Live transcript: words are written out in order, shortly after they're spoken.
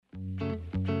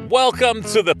Welcome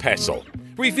to The Pestle,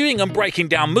 reviewing and breaking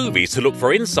down movies to look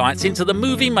for insights into the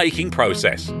movie-making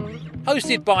process.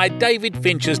 Hosted by David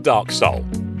Fincher's Dark Soul.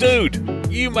 Dude,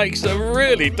 you make some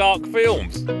really dark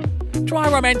films. Try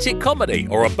a romantic comedy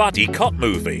or a buddy cop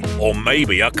movie, or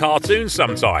maybe a cartoon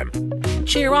sometime.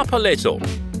 Cheer up a little.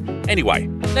 Anyway,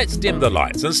 let's dim the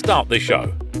lights and start the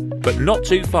show. But not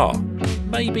too far.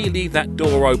 Maybe leave that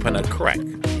door open a crack.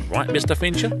 Right, Mr.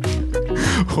 Fincher?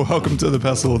 Welcome to The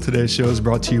Pestle. Today's show is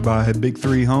brought to you by Big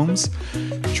 3 Homes.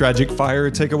 Tragic fire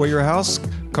take away your house?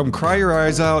 Come cry your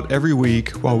eyes out every week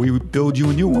while we build you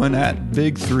a new one at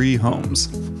Big 3 Homes.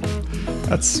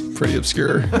 That's pretty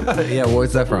obscure. Yeah,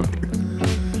 what's that from?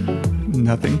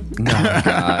 Nothing. Oh,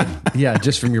 God. Yeah,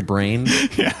 just from your brain?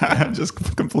 Yeah, just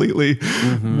completely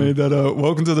made that up.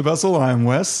 Welcome to The Pestle. I'm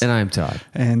Wes. And I'm Todd.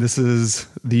 And this is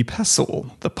The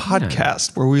Pestle, the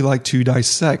podcast where we like to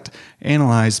dissect,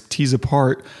 analyze, tease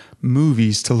apart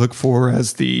movies to look for,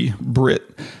 as the Brit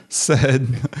said,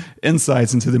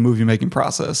 insights into the movie-making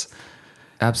process.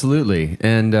 Absolutely.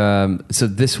 And so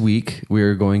this week,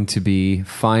 we're going to be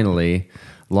finally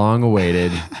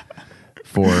long-awaited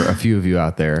for a few of you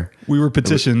out there. We were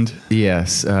petitioned.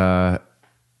 Yes. We're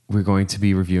going to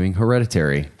be reviewing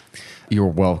Hereditary. You're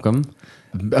welcome.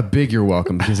 A big you're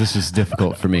welcome, because this was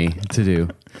difficult for me to do.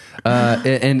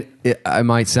 I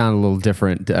might sound a little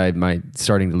different. I might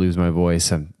starting to lose my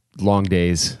voice. Long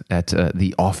days at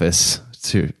the office,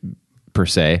 per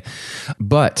se.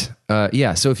 But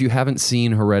yeah, so if you haven't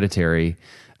seen Hereditary,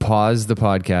 pause the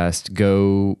podcast,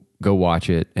 go watch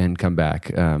it, and come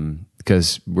back.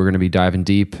 Because we're going to be diving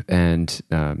deep, and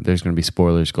there's going to be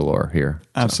spoilers galore here.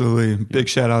 Absolutely. So, big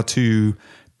shout out to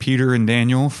Peter and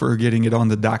Daniel for getting it on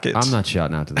the docket. I'm not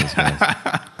shouting out to those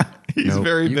guys. He's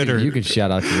very bitter. You can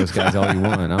shout out to those guys all you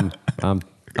want.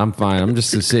 I'm fine. I'm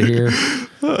just going to sit here,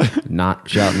 not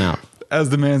shouting out.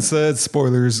 As the man said,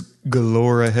 spoilers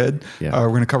galore ahead. Yeah. We're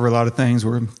going to cover a lot of things.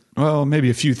 Well, maybe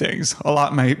a few things. A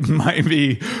lot might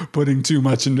be putting too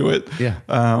much into it.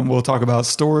 Yeah. We'll talk about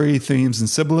story, themes, and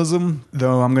symbolism,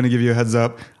 though I'm going to give you a heads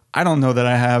up. I don't know that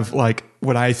I have like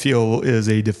what I feel is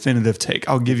a definitive take.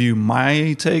 I'll give you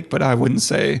my take, but I wouldn't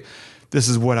say this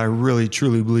is what I really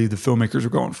truly believe the filmmakers are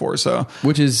going for. So,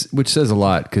 which says a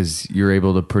lot, because you're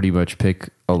able to pretty much pick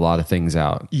a lot of things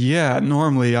out. Yeah.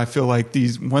 Normally I feel like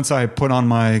once I put on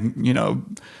my,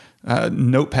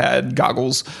 notepad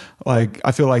goggles, like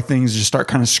I feel like things just start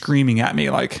kind of screaming at me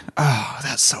like, oh,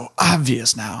 that's so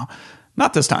obvious now.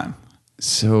 Not this time.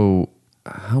 So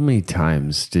how many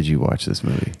times did you watch this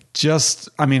movie?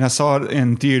 I saw it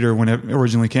in theater when it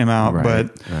originally came out,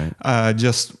 but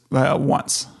just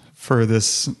once for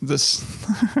this.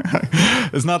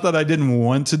 It's not that I didn't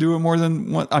want to do it more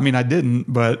than one. I mean, I didn't,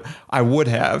 but I would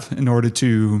have in order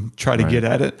to try to get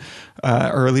at it,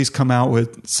 or at least come out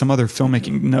with some other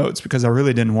filmmaking notes, because I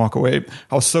really didn't walk away.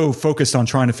 I was so focused on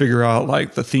trying to figure out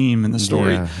like the theme and the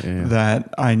story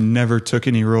that I never took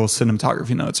any real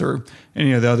cinematography notes or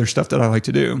any of the other stuff that I like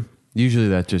to do. Usually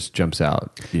that just jumps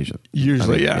out.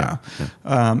 Usually, yeah.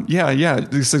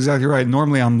 That's exactly right.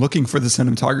 Normally I'm looking for the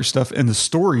cinematography stuff, and the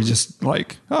story just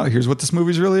like, oh, here's what this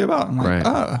movie's really about. I'm like,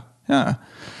 yeah.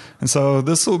 And so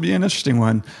this will be an interesting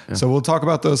one. Yeah. So we'll talk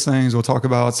about those things. We'll talk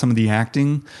about some of the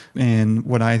acting and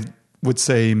what I would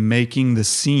say making the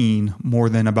scene more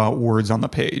than about words on the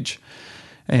page,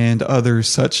 and other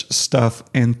such stuff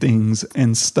and things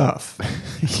and stuff.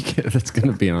 Yeah, that's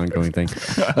going to be an ongoing thing.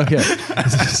 Okay.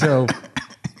 So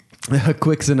a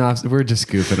quick synopsis. We're just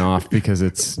goofing off because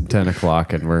it's 10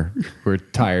 o'clock and we're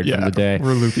tired from the day.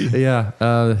 We're loopy.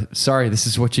 Yeah. Sorry, this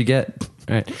is what you get.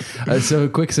 All right. So a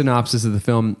quick synopsis of the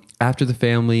film. After the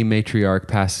family matriarch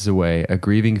passes away, a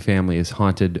grieving family is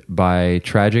haunted by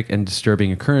tragic and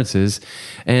disturbing occurrences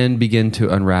and begin to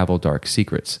unravel dark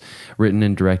secrets. Written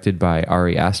and directed by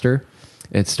Ari Aster.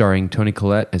 It's starring Toni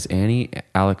Collette as Annie,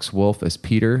 Alex Wolff as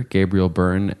Peter, Gabriel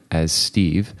Byrne as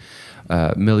Steve,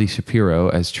 Millie Shapiro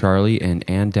as Charlie, and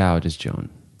Ann Dowd as Joan.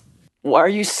 Why are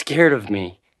you scared of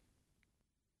me?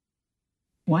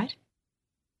 What?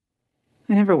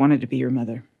 I never wanted to be your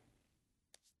mother.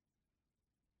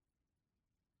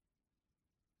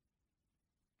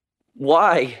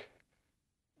 Why?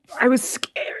 I was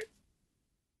scared.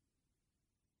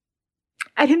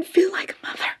 I didn't feel like a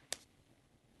mother.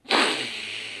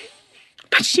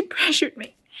 But she pressured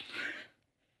me.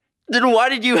 Then why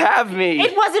did you have me?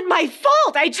 It wasn't my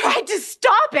fault. I tried to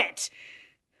stop it.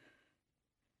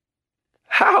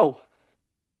 How?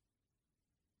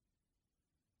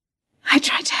 I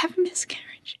tried to have a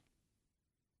miscarriage.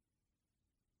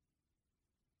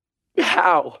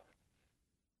 How?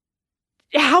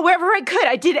 However I could.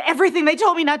 I did everything they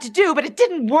told me not to do, but it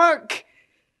didn't work.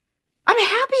 I'm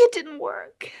happy it didn't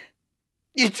work.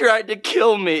 You tried to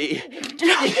kill me.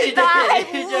 I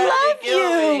love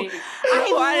you.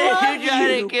 Why did you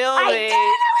try to kill me? I did.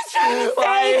 I was trying to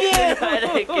Why save did you you. try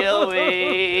to kill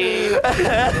me?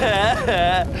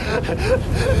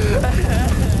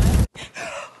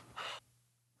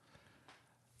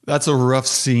 That's a rough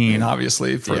scene,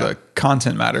 obviously, for the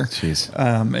content matter. Jeez.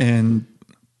 And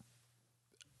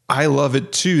I love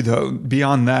it too, though.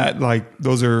 Beyond that, like,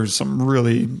 those are some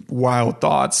really wild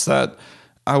thoughts that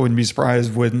I wouldn't be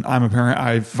surprised when I'm a parent.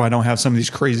 If I don't have some of these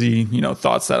crazy,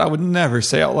 thoughts that I would never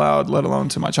say out loud, let alone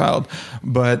to my child.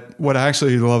 But what I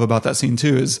actually love about that scene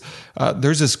too is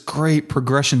there's this great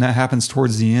progression that happens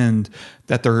towards the end,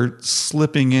 that they're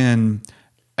slipping in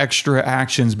extra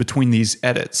actions between these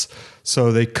edits.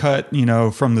 So they cut,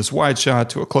 from this wide shot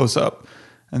to a close up,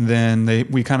 and then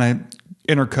we kind of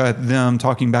intercut them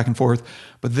talking back and forth.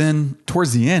 But then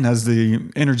towards the end, as the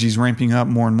energy's ramping up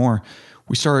more and more,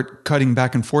 we start cutting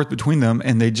back and forth between them,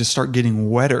 and they just start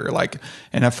getting wetter.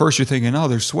 And at first you're thinking, oh,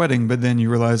 they're sweating, but then you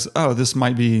realize, oh, this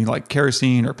might be like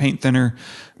kerosene or paint thinner,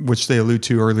 which they allude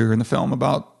to earlier in the film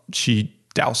about she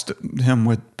doused him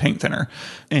with paint thinner.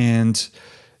 And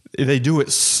they do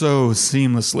it so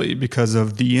seamlessly because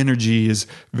of the energy is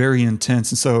very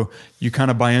intense. And so you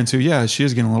kind of buy into, yeah, she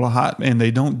is getting a little hot, and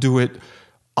they don't do it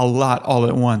a lot all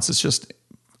at once. It's just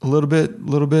a little bit.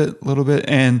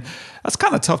 And that's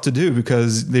kind of tough to do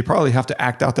because they probably have to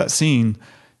act out that scene,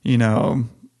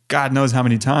 God knows how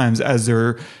many times as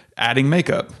they're adding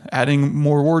makeup, adding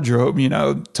more wardrobe,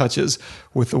 touches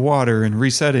with the water and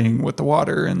resetting with the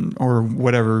water or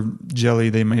whatever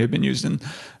jelly they may have been using.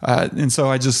 And so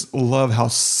I just love how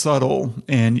subtle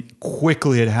and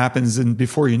quickly it happens. And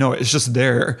before you know it, it's just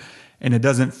there and it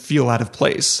doesn't feel out of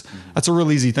place. That's a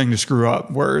real easy thing to screw up,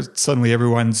 where suddenly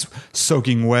everyone's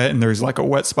soaking wet and there's like a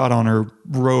wet spot on her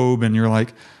robe and you're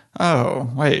like, oh,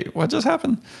 wait, what just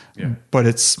happened? Yeah. But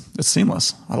it's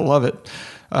seamless. I love it.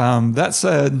 That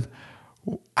said,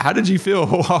 how did you feel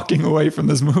walking away from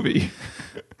this movie?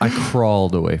 I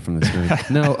crawled away from this movie.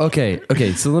 No, okay.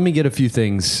 So let me get a few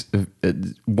things,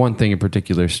 one thing in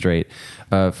particular straight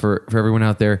for everyone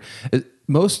out there.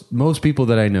 Most people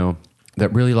that I know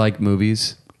that really like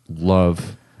movies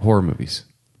love horror movies.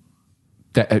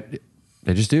 They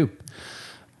just do.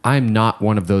 I'm not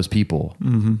one of those people.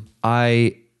 Mm-hmm.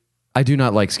 I do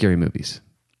not like scary movies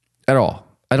at all.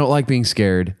 I don't like being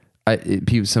scared.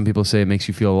 Some people say it makes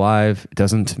you feel alive. It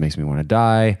doesn't. It makes me want to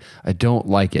die. I don't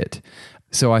like it.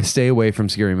 So I stay away from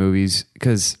scary movies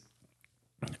because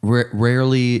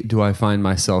rarely do I find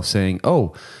myself saying,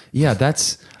 oh, yeah,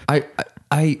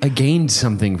 I gained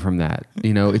something from that.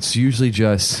 It's usually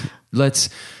just let's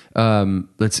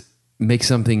make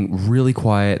something really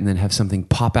quiet and then have something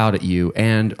pop out at you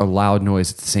and a loud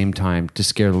noise at the same time to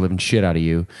scare the living shit out of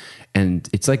you. And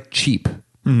it's like cheap,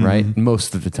 right?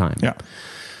 Most of the time. Yeah.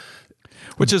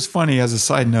 Which is funny as a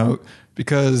side note,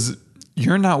 because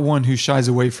you're not one who shies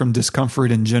away from discomfort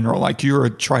in general. Like, you're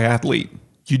a triathlete.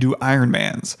 You do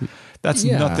Ironmans. That's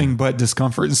nothing but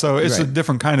discomfort. And so it's a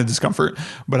different kind of discomfort.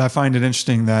 But I find it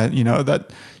interesting that,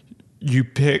 that you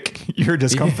pick your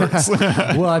discomforts.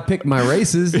 Yeah. Well, I pick my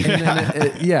races. And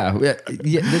then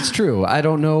that's true. I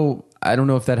don't know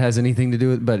if that has anything to do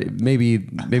with, but maybe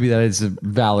that is a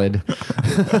valid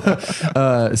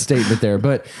statement there.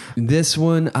 But this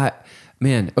one,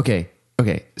 okay.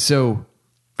 So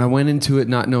I went into it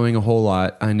not knowing a whole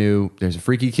lot. I knew there's a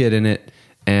freaky kid in it,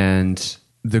 and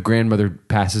the grandmother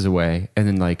passes away, and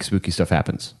then like spooky stuff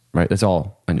happens. Right? That's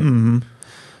all I knew. Mm-hmm.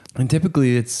 And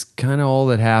typically, it's kind of all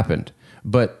that happened.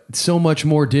 But so much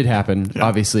more did happen,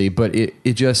 obviously. But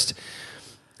it just,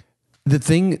 the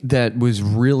thing that was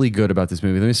really good about this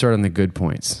movie. Let me start on the good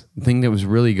points. The thing that was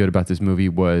really good about this movie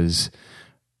was,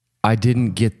 I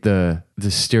didn't get the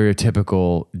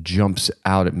stereotypical jumps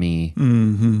out at me.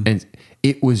 Mm-hmm. And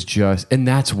it was just, and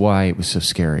that's why it was so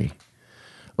scary.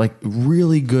 Like,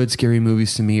 really good scary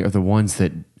movies to me are the ones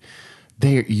that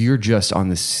you're just on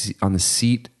the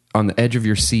seat, on the edge of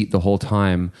your seat the whole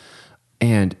time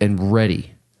and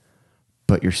ready.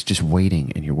 But you're just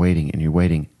waiting and you're waiting and you're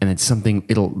waiting. And it's something,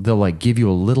 they'll like give you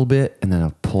a little bit and then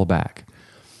they'll pull back.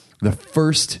 The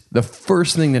first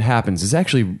thing that happens is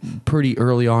actually pretty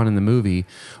early on in the movie,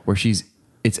 where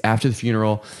it's after the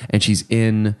funeral and she's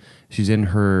in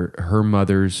her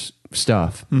mother's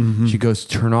stuff. Mm-hmm. She goes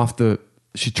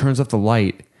she turns off the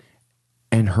light,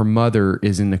 and her mother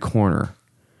is in the corner,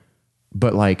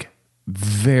 but like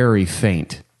very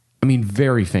faint. I mean,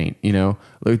 very faint,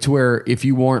 like, to where if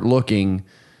you weren't looking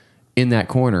in that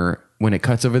corner, when it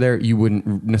cuts over there, you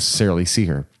wouldn't necessarily see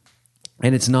her.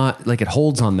 And it's not like it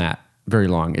holds on that very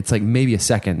long. It's like maybe a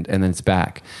second and then it's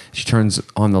back. She turns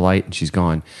on the light and she's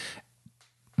gone.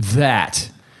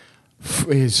 That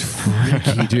is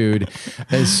freaky, dude.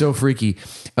 That is so freaky.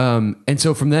 And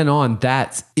so from then on,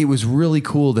 it was really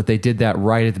cool that they did that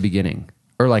right at the beginning,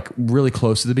 or like really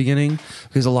close to the beginning,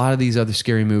 because a lot of these other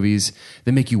scary movies,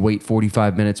 they make you wait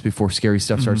 45 minutes before scary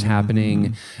stuff starts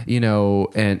happening,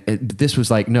 and this was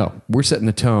like, no, we're setting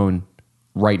the tone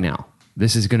right now.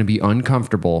 This is going to be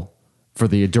uncomfortable for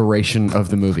the duration of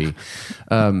the movie.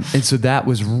 And so that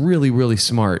was really, really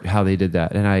smart how they did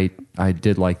that. And I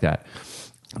did like that.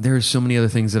 There's so many other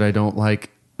things that I don't like,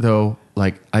 though.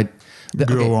 Like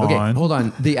okay, hold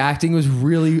on. The acting was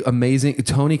really amazing.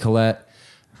 Toni Collette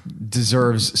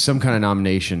deserves some kind of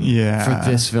nomination for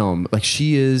this film. Like,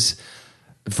 she is,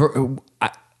 I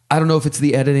don't know if it's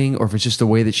the editing or if it's just the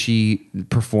way that she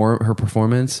her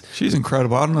performance. She's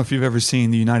incredible. I don't know if you've ever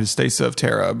seen The United States of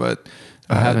Tara, but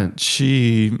I haven't.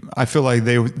 I feel like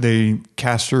they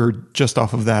cast her just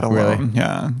off of that alone. Really?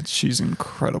 Yeah, she's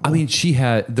incredible. I mean, she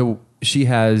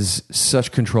has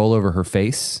such control over her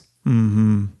face,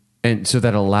 and so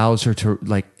that allows her to,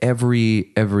 like,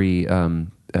 every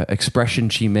expression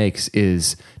she makes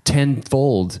is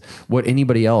tenfold what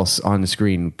anybody else on the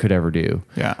screen could ever do.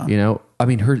 Yeah, I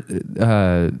mean, her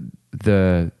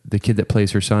the kid that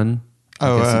plays her son.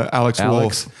 Alex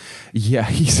Wolff. Yeah,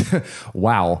 he's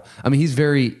wow. I mean, he's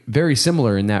very, very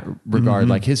similar in that regard.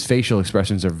 Like, his facial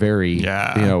expressions are very,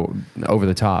 over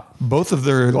the top. Both of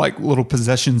their, like, little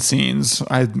possession scenes,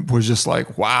 I was just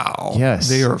like, wow. Yes,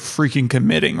 they are freaking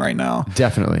committing right now.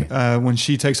 Definitely. When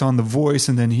she takes on the voice,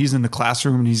 and then he's in the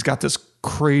classroom, and he's got this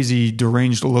crazy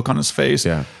deranged look on his face.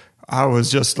 Yeah. I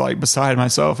was just like beside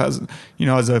myself as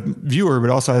a viewer, but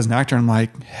also as an actor. I'm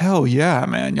like, hell yeah,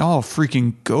 man, y'all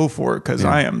freaking go for it, because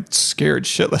I am scared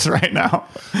shitless right now.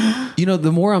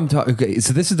 The more I'm talking, okay,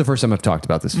 so this is the first time I've talked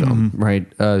about this film, right?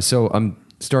 So I'm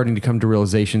starting to come to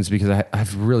realizations, because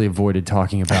I've really avoided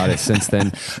talking about it since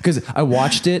then, because I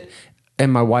watched it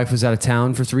and my wife was out of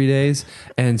town for 3 days,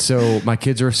 and so my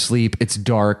kids are asleep. It's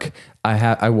dark.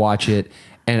 I watch it,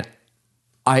 and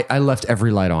I left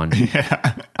every light on.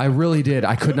 Yeah. I really did.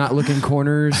 I could not look in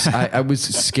corners. I was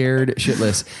scared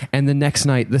shitless. And the next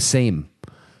night, the same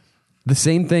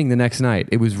thing the next night.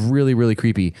 It was really, really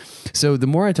creepy. So the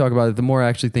more I talk about it, the more I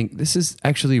actually think this is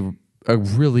actually a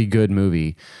really good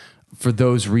movie for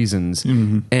those reasons.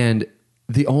 And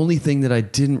the only thing that I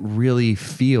didn't really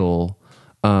feel,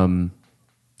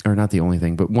 or not the only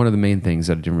thing, but one of the main things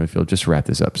that I didn't really feel, just to wrap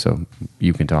this up so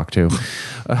you can talk too,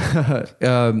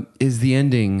 is the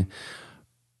ending.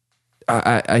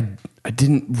 I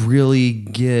didn't really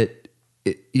get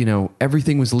it,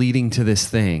 everything was leading to this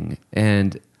thing,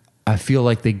 and I feel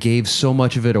like they gave so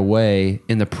much of it away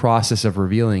in the process of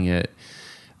revealing it,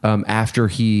 after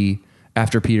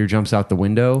Peter jumps out the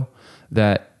window,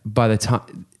 that by the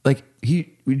time, like, he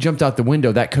jumped out the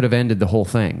window, that could have ended the whole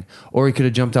thing. Or he could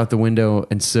have jumped out the window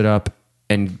and stood up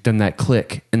and done that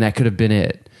click, and that could have been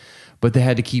it. But they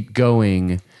had to keep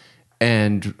going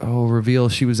and reveal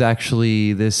she was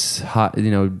actually this hot,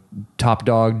 top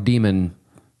dog demon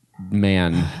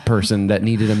man person that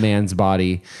needed a man's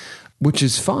body, which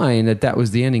is fine that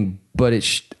was the ending. But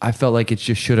I felt like it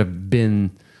just should have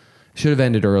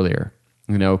ended earlier.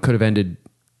 Could have ended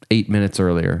 8 minutes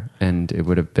earlier, and it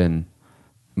would have been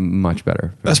much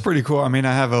better. That's pretty cool. I mean,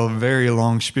 I have a very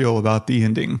long spiel about the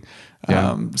ending.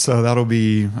 Yeah. So that'll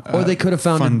be or they could have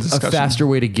found a faster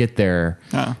way to get there.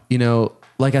 Yeah.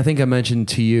 Like I think I mentioned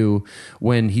to you,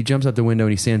 when he jumps out the window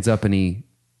and he stands up or he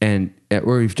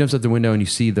jumps out the window and you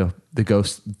see the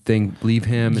ghost thing leave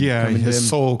him. Yeah, his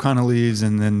soul kind of leaves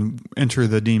and then enter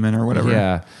the demon or whatever.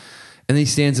 Yeah. And then he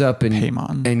stands up and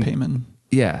Payman.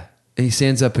 Yeah. And he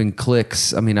stands up and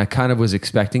clicks. I mean, I kind of was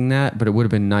expecting that, but it would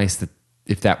have been nice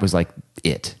if that was like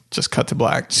it. Just cut to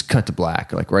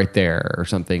black, like right there or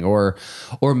something. Or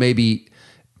maybe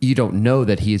you don't know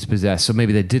that he is possessed, so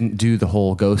maybe they didn't do the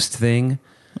whole ghost thing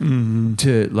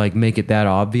to like make it that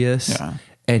obvious. Yeah.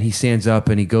 And he stands up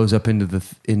and he goes up into the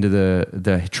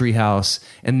treehouse,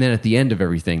 and then at the end of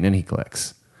everything, then he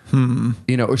clicks.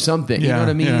 Or something. You know what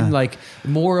I mean? Yeah. Like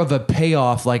more of a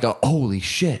payoff, like a holy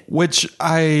shit. Which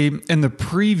in the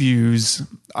previews,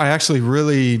 I actually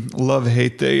really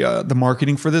hate the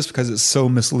marketing for this, because it's so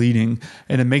misleading,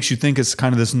 and it makes you think it's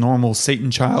kind of this normal Satan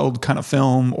child kind of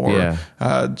film, or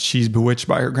she's bewitched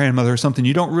by her grandmother or something.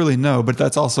 You don't really know, but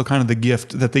that's also kind of the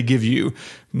gift that they give you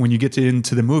when you get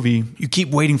into the movie. You keep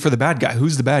waiting for the bad guy.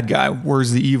 Who's the bad guy?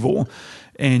 Where's the evil?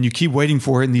 And you keep waiting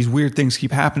for it, and these weird things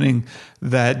keep happening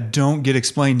that don't get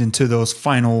explained into those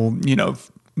final,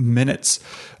 minutes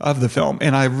of the film.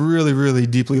 And I really, really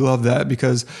deeply love that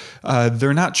because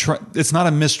they're not, it's not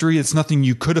a mystery. It's nothing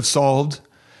you could have solved.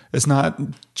 It's not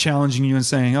challenging you and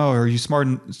saying, "Oh, are you smart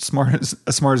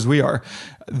as we are?"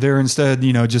 They're instead,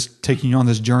 just taking you on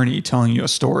this journey, telling you a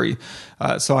story.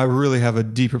 So I really have a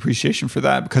deep appreciation for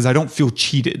that because I don't feel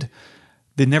cheated.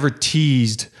 They never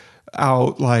teased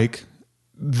out like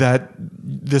that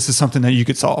this is something that you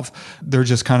could solve. They're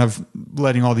just kind of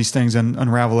letting all these things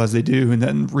unravel as they do and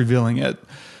then revealing it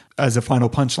as a final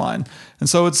punchline. And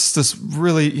so it's this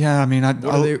really,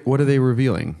 what are they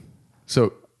revealing?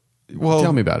 So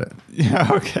tell me about it. Yeah.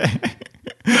 Okay.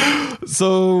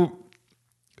 So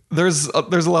there's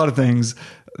a lot of things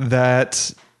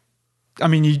that,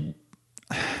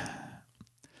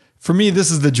 for me, this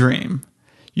is the dream.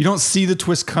 You don't see the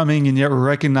twist coming and yet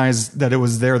recognize that it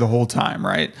was there the whole time,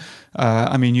 right?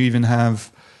 You even have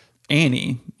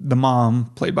Annie, the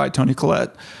mom, played by Toni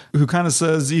Collette, who kind of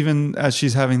says, even as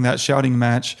she's having that shouting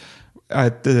match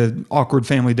at the awkward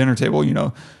family dinner table,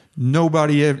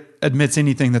 nobody admits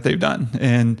anything that they've done.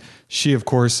 And she, of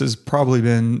course, has probably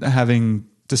been having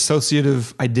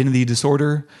dissociative identity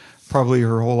disorder probably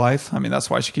her whole life. That's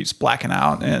why she keeps blacking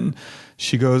out. And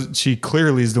she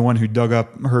clearly is the one who dug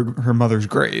up her mother's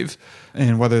grave.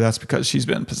 And whether that's because she's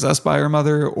been possessed by her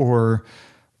mother or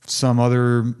some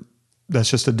other,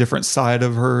 that's just a different side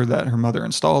of her that her mother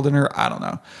installed in her, I don't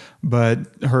know. But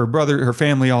her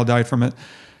family all died from it.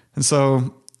 And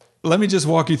so let me just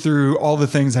walk you through all the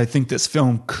things I think this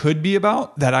film could be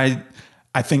about that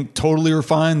I think totally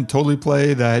refined, totally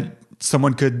play, that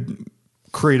someone could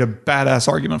create a badass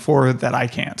argument for that I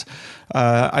can't.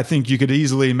 I think you could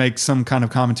easily make some kind of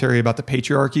commentary about the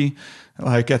patriarchy.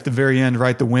 Like at the very end,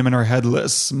 right, the women are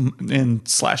headless and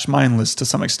 / mindless to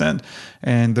some extent,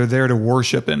 and they're there to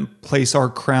worship and place our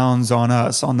crowns on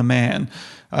us, on the man.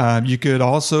 You could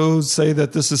also say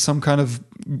that this is some kind of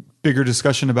bigger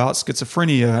discussion about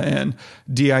schizophrenia and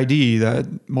DID,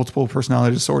 that multiple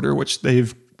personality disorder, which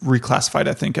they've reclassified,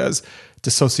 I think, as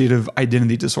dissociative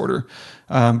identity disorder,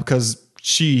 because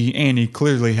Annie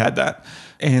clearly had that.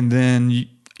 And then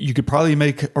you could probably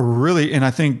make and I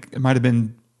think it might have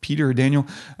been Peter or Daniel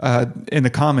in the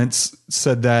comments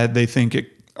said that they think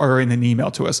it, or in an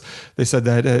email to us, they said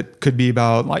that it could be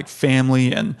about like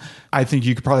family. And I think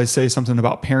you could probably say something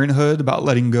about parenthood, about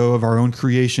letting go of our own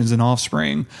creations and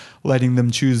offspring, letting them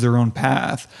choose their own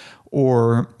path,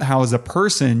 or how as a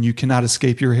person, you cannot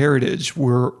escape your heritage.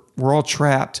 We're all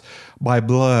trapped by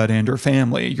blood and or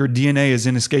family. Your DNA is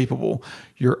inescapable.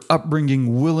 Your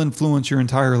upbringing will influence your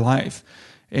entire life.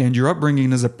 And your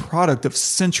upbringing is a product of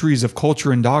centuries of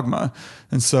culture and dogma.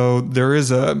 And so there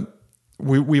is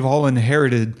we've all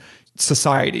inherited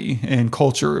society and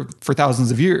culture for thousands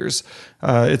of years.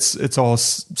 It's all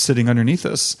sitting underneath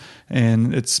us,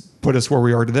 and it's put us where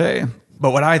we are today.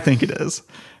 But what I think it is,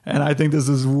 and I think this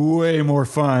is way more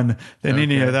fun than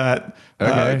any of that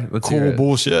cool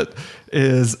bullshit,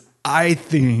 is I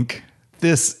think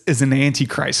this is an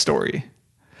Antichrist story.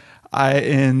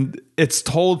 And it's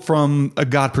told from a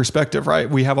God perspective, right?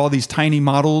 We have all these tiny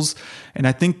models, and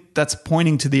I think that's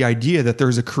pointing to the idea that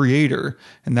there's a creator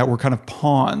and that we're kind of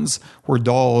pawns, we're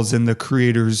dolls in the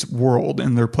creator's world,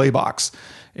 in their playbox.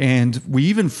 And we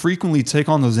even frequently take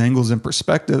on those angles and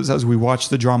perspectives as we watch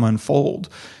the drama unfold.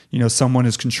 Someone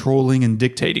is controlling and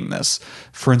dictating this.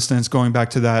 For instance, going back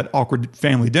to that awkward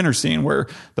family dinner scene where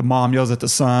the mom yells at the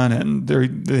son and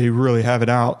they really have it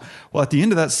out. Well, at the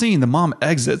end of that scene, the mom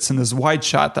exits in this wide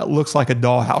shot that looks like a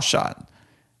dollhouse shot.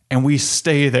 And we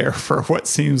stay there for what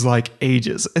seems like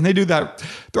ages. And they do that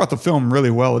throughout the film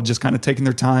really well, of just kind of taking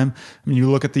their time. You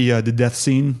look at the death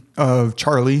scene of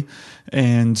Charlie,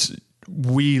 and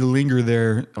we linger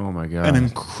there. Oh my God. An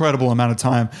incredible amount of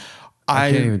time.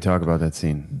 I can't even talk about that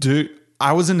scene. Dude,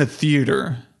 I was in the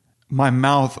theater. My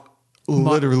mouth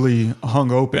literally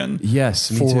hung open.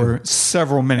 Yes, me for too.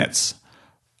 Several minutes.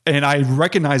 And I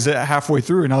recognized it halfway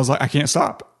through, and I was like, I can't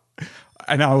stop.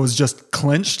 And I was just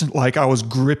clenched, like I was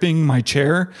gripping my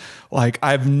chair. Like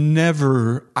I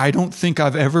don't think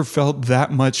I've ever felt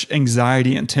that much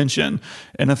anxiety and tension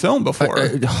in a film before.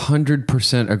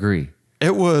 100% agree.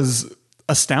 It was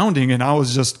astounding, and I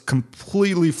was just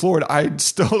completely floored. I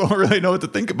still don't really know what to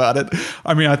think about it.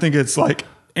 I think it's like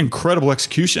incredible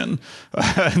execution.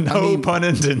 No pun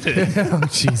intended. Oh,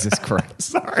 Jesus Christ.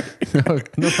 Sorry.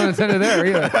 No pun intended there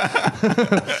either.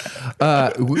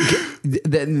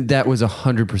 That was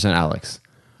 100% Alex.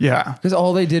 Yeah. Because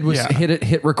all they did was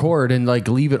hit record and like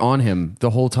leave it on him the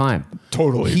whole time.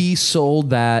 Totally. He sold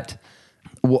that.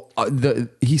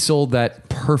 He sold that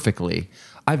perfectly.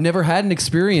 I've never had an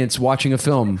experience watching a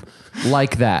film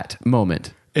like that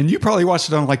moment. And you probably watched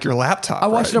it on like your laptop. I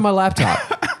watched it on my laptop.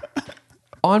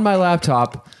 On my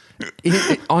laptop,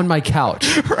 on my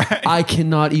couch. Right. I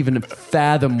cannot even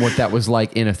fathom what that was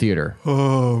like in a theater.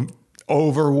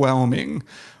 Overwhelming.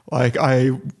 Like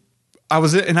I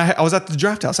was at the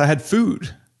draft house. I had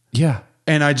food. Yeah.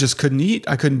 And I just couldn't eat.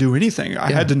 I couldn't do anything.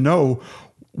 I had to know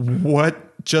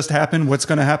what just happened, what's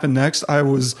going to happen next. I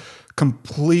was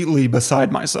completely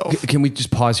beside myself. Can we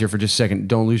just pause here for just a second?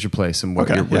 Don't lose your place in what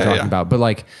Okay. we're talking about. But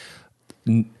like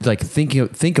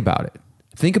think about it.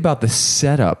 Think about the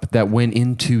setup that went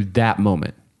into that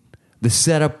moment. The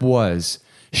setup was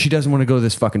she doesn't want to go to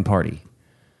this fucking party.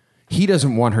 He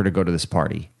doesn't want her to go to this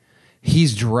party.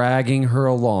 He's dragging her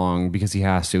along because he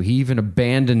has to. He even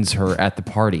abandons her at the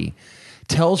party.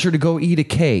 Tells her to go eat a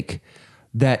cake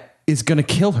that is going to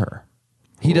kill her.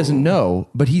 He doesn't know,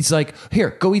 but he's like,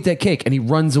 here, go eat that cake. And he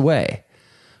runs away,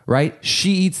 right?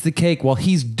 She eats the cake while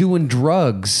he's doing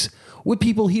drugs with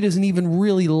people he doesn't even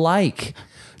really like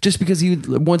just because he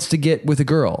wants to get with a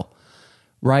girl,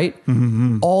 right?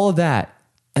 Mm-hmm. All of that.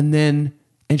 And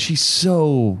she's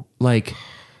so like,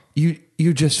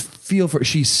 you just feel for,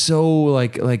 she's so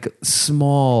like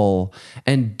small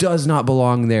and does not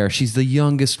belong there. She's the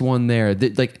youngest one there.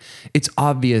 Like, it's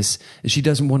obvious she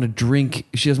doesn't want to drink.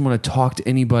 She doesn't want to talk to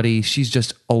anybody. She's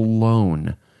just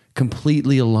alone,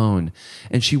 completely alone.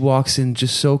 And she walks in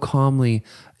just so calmly.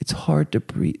 It's hard to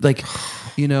breathe. Like,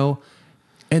 you know,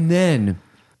 and then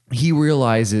he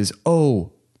realizes,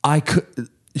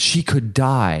 she could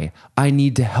die. I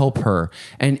need to help her.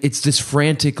 And it's this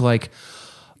frantic, like,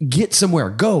 get somewhere,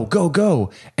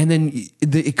 go. And then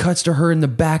it cuts to her in the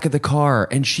back of the car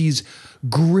and she's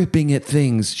gripping at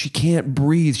things. She can't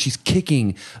breathe. She's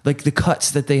kicking. Like the cuts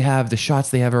that they have, the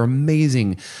shots they have are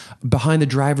amazing. Behind the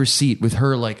driver's seat with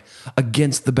her like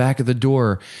against the back of the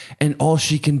door. And all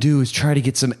she can do is try to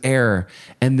get some air.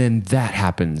 And then that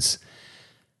happens.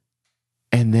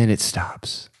 And then it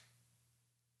stops.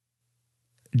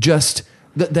 Just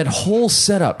that whole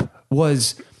setup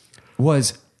was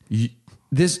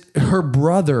this. Her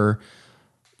brother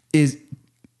is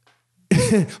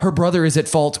at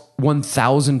fault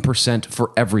 1000%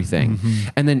 for everything. Mm-hmm.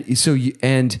 And then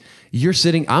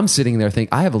I'm sitting there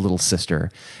thinking, I have a little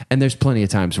sister, and there's plenty of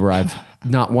times where I've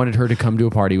not wanted her to come to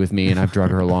a party with me and I've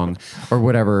drug her along or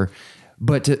whatever.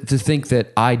 But to think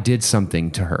that I did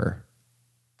something to her,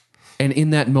 and in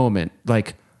that moment,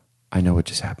 like, I know what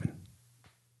just happened.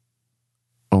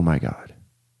 Oh my God.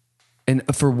 And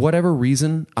for whatever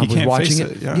reason, I was watching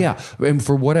it. Yeah. And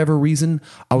for whatever reason,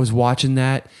 I was watching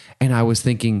that and I was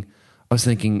thinking,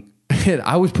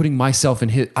 I was putting myself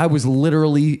in I was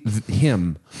literally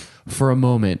him for a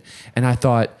moment. And I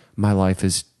thought, my life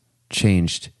has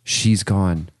changed. She's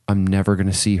gone. I'm never going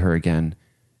to see her again.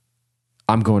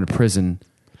 I'm going to prison.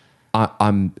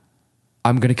 I'm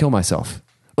going to kill myself.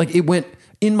 Like, it went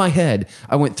in my head.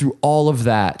 I went through all of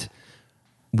that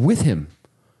with him.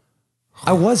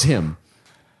 I was him.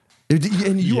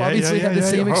 And you obviously had the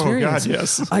same experience. Oh, God,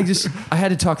 yes. I had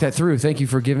to talk that through. Thank you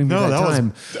for giving me that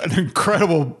time. Was an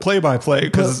incredible play-by-play,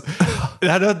 because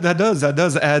that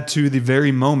does add to the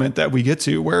very moment that we get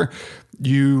to where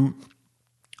you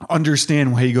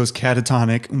understand why he goes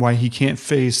catatonic, why he can't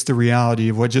face the reality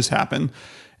of what just happened.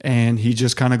 And he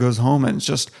just kind of goes home and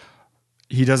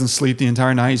he doesn't sleep the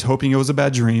entire night. He's hoping it was a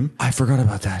bad dream. I forgot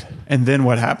about that. And then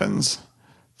what happens?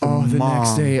 The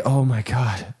next day. Oh my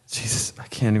God. Jesus, I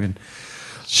can't even.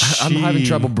 I'm having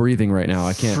trouble breathing right now.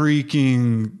 I can't.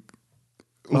 Freaking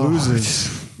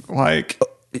loses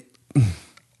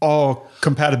all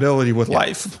compatibility with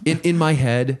life. In my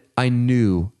head, I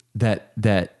knew that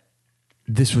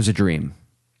this was a dream.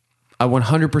 I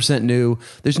 100% knew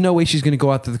there's no way she's going to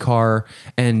go out to the car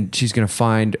and she's going to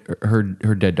find her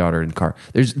dead daughter in the car.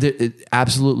 There's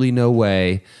absolutely no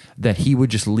way that he would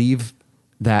just leave.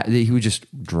 That he would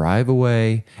just drive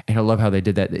away. And I love how they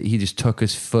did that. He just took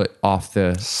his foot off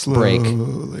the brake.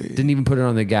 Didn't even put it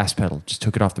on the gas pedal. Just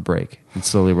took it off the brake and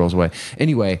slowly rolls away.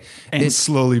 Anyway. And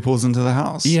slowly pulls into the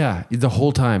house. Yeah. The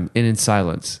whole time and in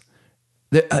silence.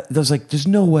 I was like, there's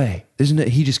no way.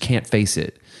 He just can't face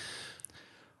it.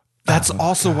 That's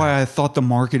also why I thought the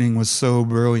marketing was so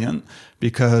brilliant,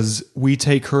 because we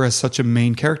take her as such a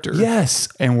main character. Yes.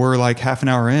 And we're like half an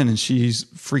hour in and she's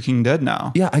freaking dead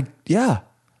now. Yeah.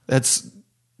 That's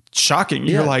shocking.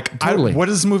 Yeah, You're like, totally. What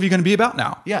is this movie going to be about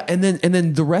now? Yeah. And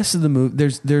then the rest of the movie,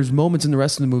 there's moments in the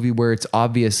rest of the movie where it's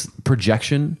obvious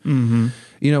projection. Mm-hmm.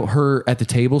 You know, her at the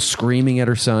table screaming at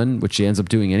her son, which she ends up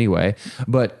doing anyway.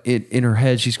 But in her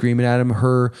head, she's screaming at him.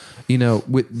 Her, you know,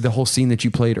 with the whole scene that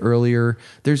you played earlier,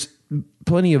 there's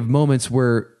plenty of moments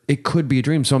where it could be a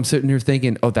dream. So I'm sitting here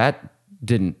thinking,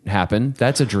 didn't happen.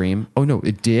 That's a dream. Oh no,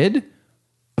 it did?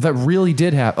 That really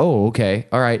did happen. Oh, okay.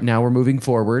 All right. Now we're moving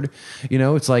forward. You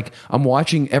know, it's like I'm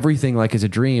watching everything like as a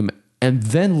dream and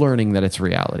then learning that it's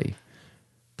reality.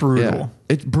 Brutal. Yeah.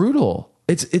 It's brutal.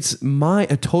 It's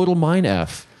a total mind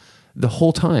F the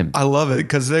whole time. I love it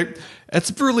because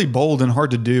it's really bold and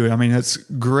hard to do. I mean, it's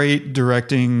great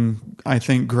directing, I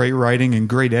think great writing and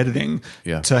great editing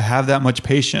to have that much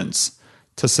patience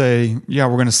to say, yeah,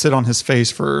 we're going to sit on his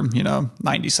face for,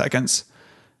 90 seconds.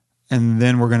 And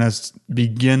then we're going to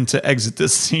begin to exit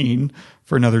this scene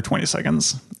for another 20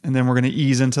 seconds. And then we're going to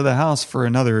ease into the house for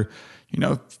another,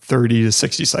 30 to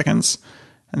 60 seconds.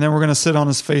 And then we're going to sit on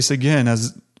his face again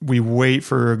as we wait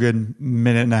for a good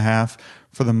minute and a half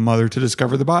for the mother to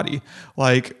discover the body.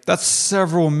 Like, that's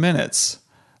several minutes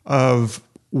of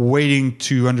waiting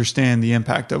to understand the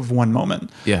impact of one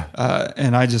moment. Yeah.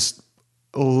 And I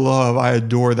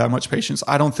adore that much patience.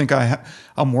 I don't think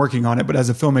I'm working on it, but as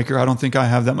a filmmaker, I don't think I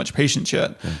have that much patience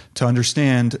yet to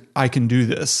understand I can do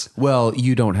this. Well,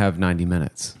 you don't have 90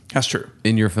 minutes. That's true.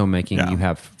 In your filmmaking, you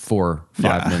have 4,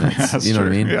 5 minutes. You know what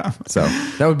I mean? Yeah. So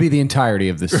that would be the entirety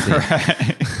of this scene.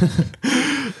 Right.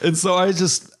 And so I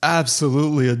just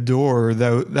absolutely adore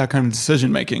that kind of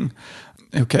decision making.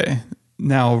 Okay,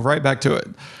 now right back to it.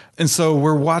 And so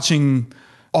we're watching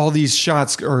all these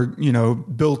shots are,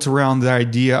 built around the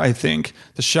idea, I think.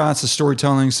 The shots, the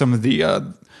storytelling, some of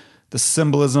the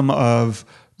symbolism of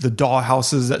the doll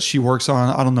houses that she works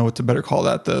on. I don't know what to better call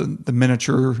that. The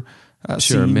miniature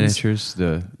scenes. Miniatures,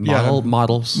 the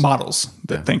models. Models.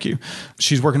 Thank you.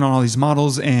 She's working on all these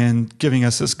models and giving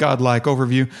us this godlike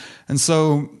overview. And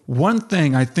so one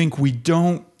thing I think we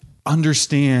don't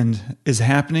understand is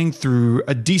happening through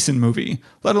a decent movie,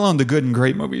 let alone the good and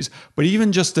great movies, but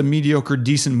even just the mediocre,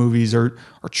 decent movies are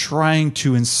trying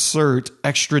to insert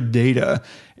extra data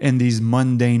in these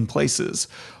mundane places,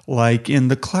 like in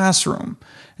the classroom.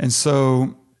 And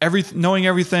so knowing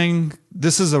everything,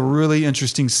 this is a really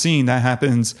interesting scene that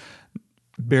happens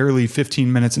barely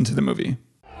 15 minutes into the movie.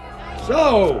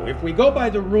 So, if we go by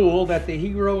the rule that the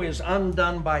hero is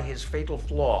undone by his fatal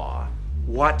flaw,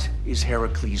 what is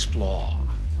Heracles' flaw?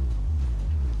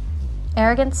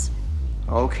 Arrogance.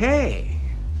 Okay.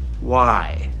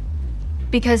 Why?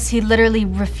 Because he literally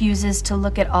refuses to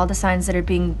look at all the signs that are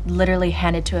being literally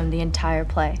handed to him the entire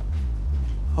play.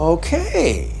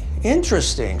 Okay.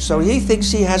 Interesting. So he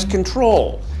thinks he has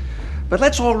control. But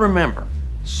let's all remember,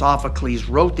 Sophocles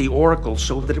wrote the oracle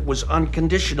so that it was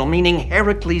unconditional, meaning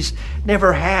Heracles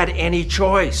never had any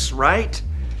choice, right?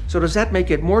 So does that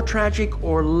make it more tragic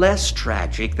or less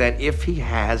tragic than if he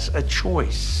has a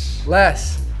choice?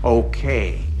 Less.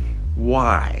 Okay.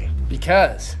 Why?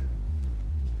 Because.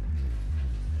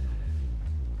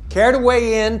 Care to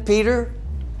weigh in, Peter?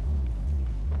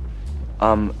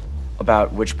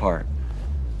 About which part?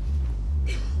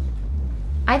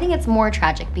 I think it's more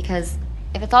tragic because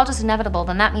if it's all just inevitable,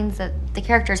 then that means that the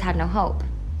characters had no hope.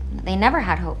 They never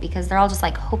had hope because they're all just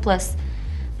like hopeless.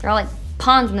 They're all like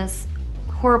pawns in this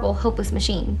horrible, hopeless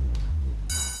machine.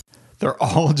 They're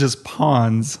all just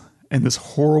pawns in this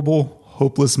horrible,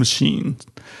 hopeless machine.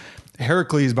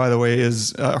 Heracles, by the way,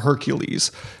 is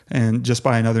Hercules, and just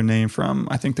by another name from,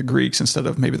 I think, the Greeks instead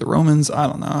of maybe the Romans. I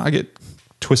don't know. I get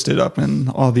twisted up in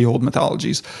all the old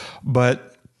mythologies. But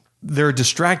they're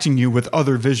distracting you with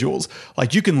other visuals.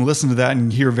 Like, you can listen to that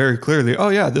and hear very clearly, oh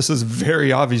yeah, this is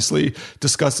very obviously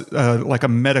discussed, like a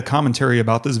meta commentary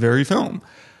about this very film.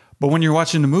 But when you're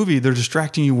watching the movie, they're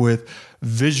distracting you with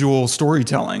visual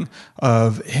storytelling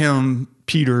of him,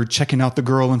 Peter, checking out the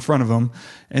girl in front of him.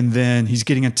 And then he's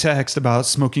getting a text about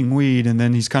smoking weed. And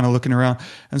then he's kind of looking around.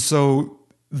 And so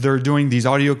they're doing these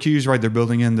audio cues, right? They're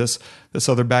building in this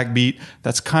other backbeat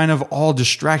that's kind of all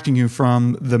distracting you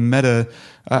from the meta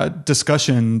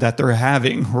discussion that they're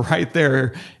having right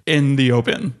there in the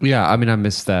open. Yeah, I mean, I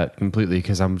missed that completely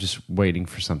because I'm just waiting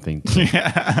for something.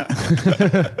 Yeah.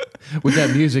 With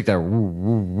that music, that woo,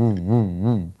 woo, woo, woo,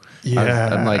 woo.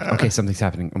 Yeah. I'm like, okay, something's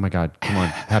happening. Oh my God, come on,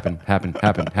 happen.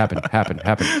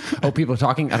 Oh, people are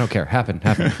talking? I don't care. Happen.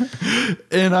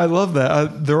 And I love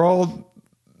that.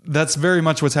 That's very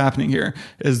much what's happening here,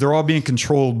 is they're all being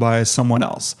controlled by someone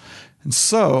else. And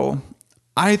so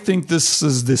I think this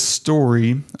is this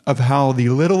story of how the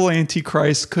little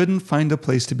Antichrist couldn't find a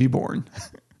place to be born,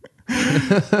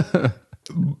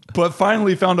 but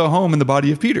finally found a home in the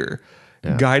body of Peter,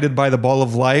 guided by the ball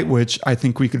of light, which I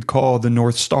think we could call the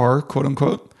North Star, quote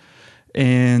unquote.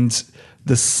 And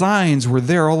the signs were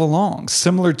there all along,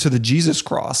 similar to the Jesus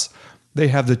cross. They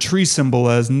have the tree symbol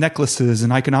as necklaces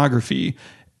and iconography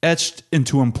etched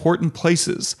into important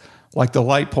places like the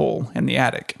light pole and the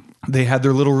attic. they had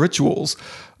their little rituals,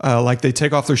 like they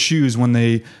take off their shoes when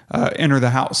they enter the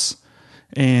house.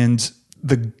 And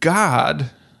the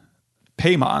god,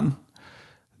 Paimon,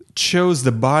 chose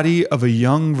the body of a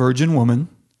young virgin woman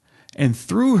and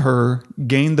through her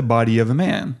gained the body of a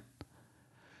man.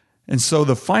 And so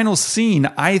the final scene,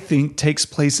 I think, takes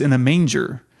place in a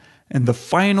manger. And the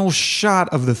final shot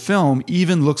of the film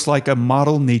even looks like a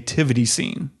model nativity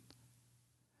scene.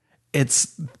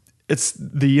 It's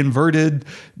the inverted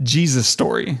Jesus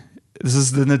story. This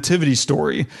is the nativity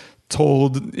story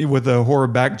told with a horror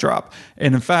backdrop.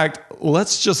 And in fact,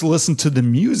 let's just listen to the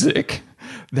music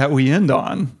that we end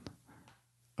on.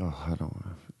 Oh, I don't want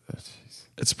to.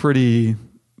 It's pretty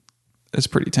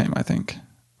tame, I think.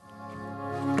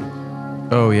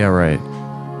 Oh, yeah, right.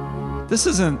 This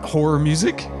isn't horror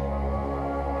music.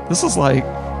 This is like,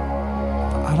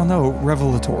 I don't know,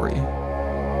 revelatory.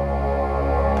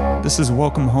 This is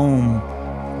welcome home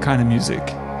kind of music.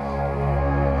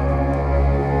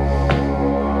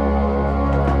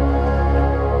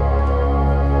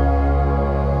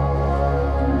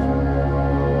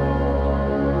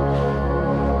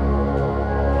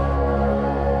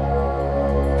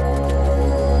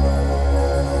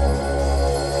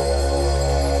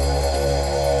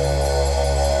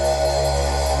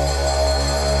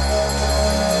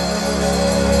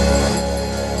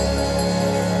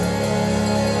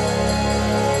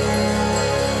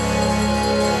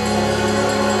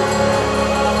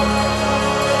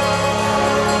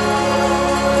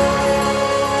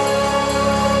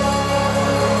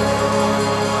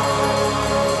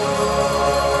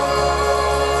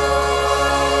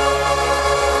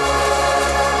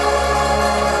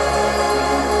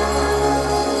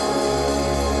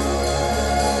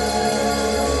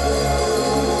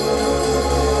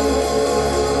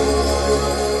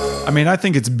 I mean, I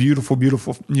think it's beautiful,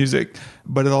 beautiful music,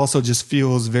 but it also just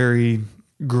feels very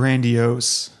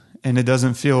grandiose, and it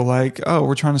doesn't feel like, oh,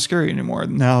 we're trying to scare you anymore.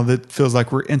 Now that feels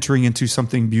like we're entering into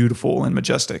something beautiful and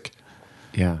majestic.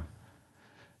 Yeah.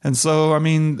 And so, I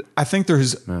mean, I think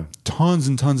there's tons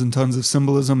and tons and tons of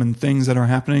symbolism and things that are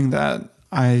happening that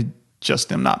I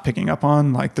just am not picking up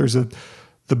on. Like there's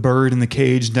the bird in the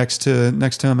cage next to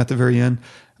him at the very end.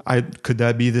 Could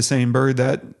that be the same bird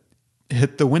that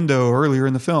hit the window earlier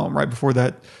in the film, right before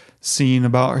that scene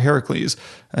about Heracles,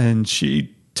 and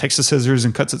she takes the scissors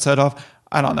and cuts its head off?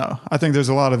 I don't know. I think there's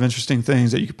a lot of interesting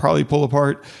things that you could probably pull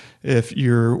apart if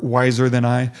you're wiser than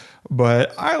I,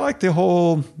 but I like the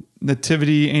whole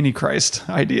nativity antichrist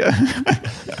idea.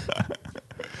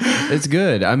 It's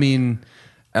good. I mean,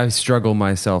 I struggle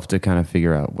myself to kind of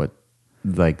figure out what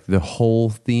like the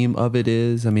whole theme of it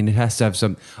is. I mean, it has to have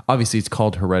some, obviously it's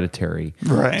called Hereditary.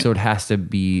 Right. So it has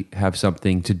to have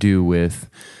something to do with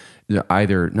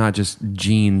either not just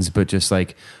genes, but just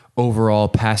like overall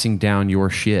passing down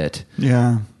your shit.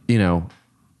 Yeah. You know,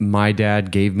 my dad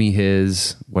gave me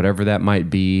his, whatever that might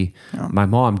be. Yeah. My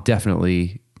mom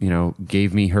definitely, you know,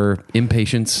 gave me her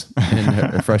impatience and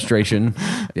her frustration.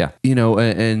 Yeah. You know,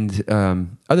 and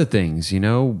other things, you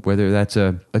know, whether that's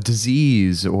a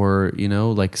disease or, you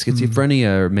know, like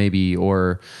schizophrenia or maybe,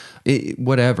 or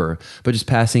whatever, but just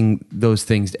passing those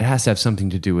things, it has to have something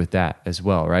to do with that as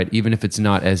well, right? Even if it's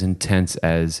not as intense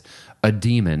as a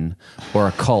demon or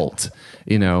a cult,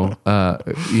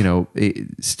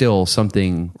 still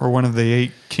something. Or one of the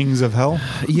 8 kings of hell.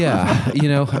 Yeah. You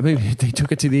know, maybe they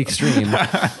took it to the extreme.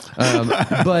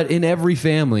 But in every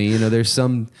family, you know, there's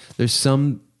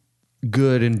some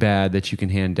good and bad that you can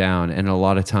hand down. And a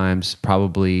lot of times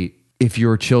probably if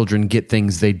your children get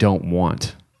things they don't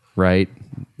want, right?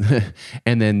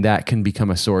 And then that can become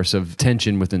a source of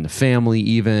tension within the family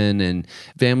even, and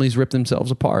families rip themselves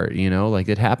apart, you know, like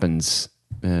it happens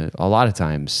a lot of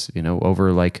times, you know,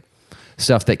 over like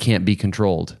stuff that can't be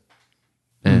controlled.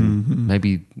 And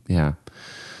maybe, yeah,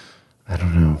 I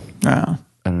don't know. Yeah.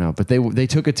 I don't know, but they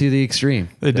took it to the extreme.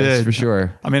 They did, for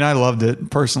sure. I mean, I loved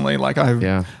it personally. Like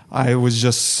I was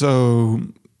just so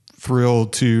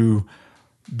thrilled to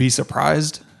be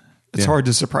surprised. It's hard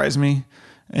to surprise me.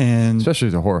 And especially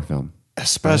the horror film,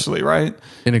 right?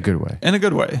 In a good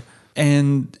way.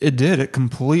 And it did. It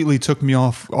completely took me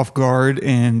off guard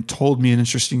and told me an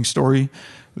interesting story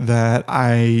that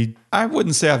I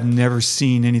wouldn't say I've never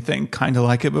seen anything kind of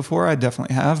like it before. I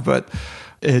definitely have, but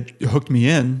it hooked me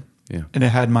in, and it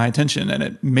had my attention, and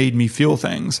it made me feel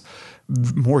things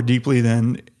more deeply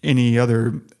than any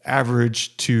other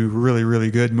average to really,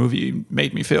 really good movie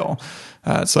made me feel.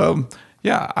 So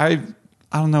yeah, I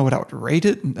don't know what I would rate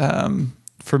it.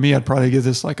 For me, I'd probably give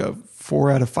this like a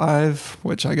 4 out of 5,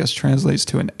 which I guess translates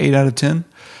to an 8 out of 10,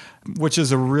 which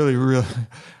is a really, really,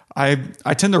 I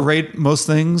tend to rate most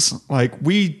things. Like,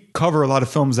 we cover a lot of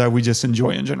films that we just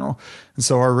enjoy in general. And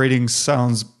so our rating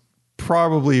sounds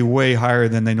probably way higher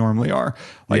than they normally are.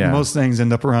 Like, most things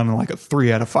end up around like a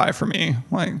 3 out of 5 for me.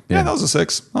 Like, that was a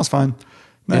 6. That was fine.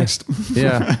 Next.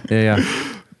 Yeah.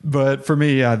 But for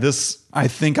me, this, I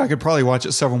think I could probably watch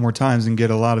it several more times and get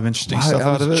a lot of interesting stuff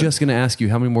out of it. I was just going to ask you,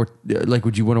 how many more, like,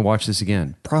 would you want to watch this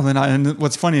again? Probably not. And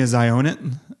what's funny is I own it.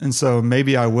 And so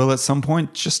maybe I will at some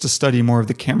point, just to study more of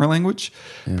the camera language,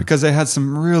 because they had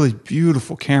some really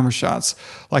beautiful camera shots.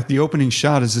 Like, the opening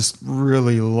shot is this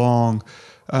really long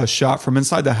shot from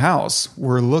inside the house.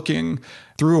 We're looking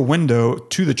through a window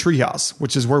to the treehouse,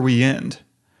 which is where we end.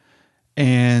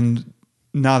 And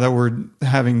now that we're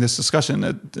having this discussion,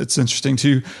 it's interesting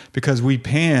too, because we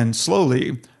pan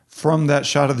slowly from that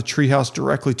shot of the treehouse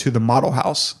directly to the model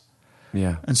house.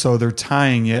 Yeah. And so they're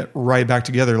tying it right back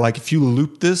together. Like, if you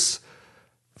loop this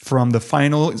from the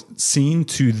final scene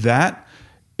to that,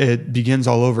 it begins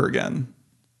all over again.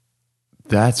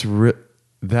 That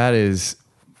is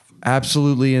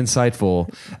absolutely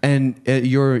insightful. And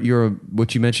your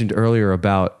what you mentioned earlier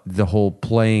about the whole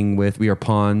playing with we are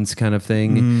pawns kind of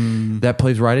thing, that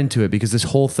plays right into it, because this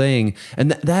whole thing,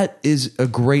 and that is a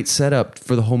great setup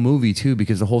for the whole movie too,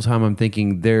 because the whole time I'm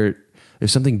thinking there's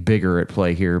something bigger at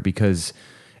play here, because,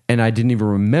 and I didn't even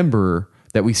remember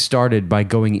that we started by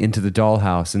going into the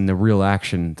dollhouse, and the real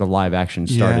action, the live action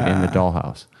started in the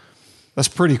dollhouse. That's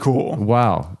pretty cool.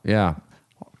 Wow. Yeah.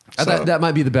 So, that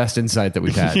might be the best insight that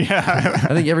we've had. Yeah.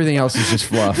 I think everything else is just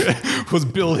fluff. Was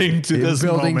building to this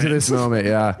moment.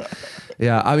 Yeah.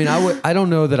 Yeah. I mean, I don't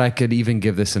know that I could even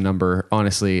give this a number,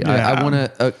 honestly. Yeah. I want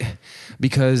to,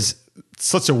 because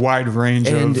such a wide range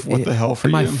of what the hell for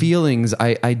you. My feelings,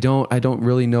 I don't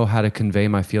really know how to convey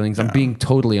my feelings. I'm being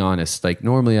totally honest. Like,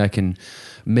 normally I can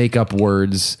make up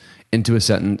words into a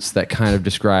sentence that kind of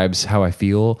describes how I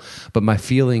feel, but my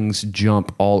feelings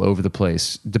jump all over the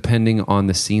place depending on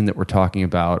the scene that we're talking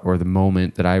about, or the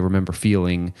moment that I remember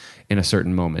feeling in a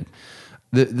certain moment.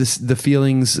 The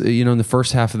feelings, in the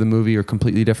first half of the movie are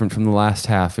completely different from the last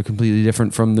half, are completely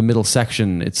different from the middle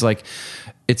section. It's like,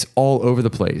 it's all over the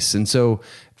place. And so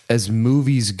as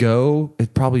movies go,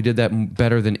 it probably did that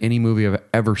better than any movie I've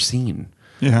ever seen.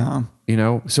 Yeah.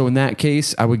 So in that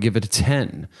case, I would give it a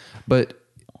 10, but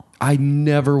I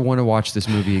never want to watch this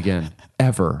movie again,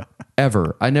 ever.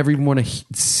 I never even want to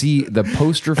see the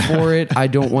poster for it. I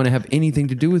don't want to have anything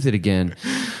to do with it again,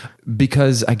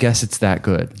 because I guess it's that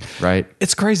good, right?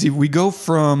 It's crazy. We go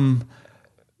from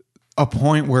a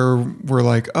point where we're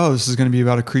like, oh, this is going to be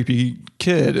about a creepy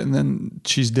kid, and then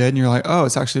she's dead, and you're like, oh,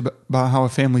 it's actually about how a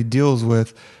family deals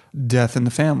with death in the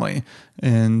family.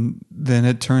 And then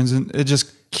it turns in, it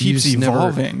just keeps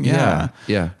evolving. Yeah.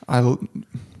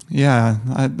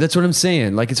 That's what I'm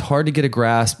saying. Like, it's hard to get a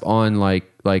grasp on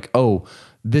like, oh,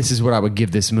 this is what I would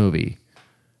give this movie.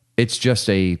 It's just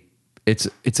it's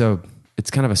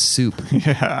kind of a soup.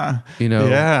 Yeah.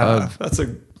 Yeah. That's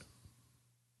a,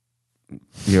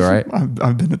 you all right?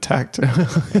 I've been attacked.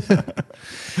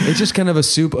 It's just kind of a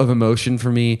soup of emotion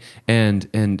for me.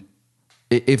 And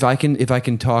if I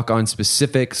can talk on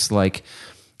specifics, like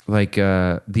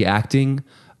the acting,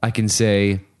 I can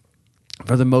say,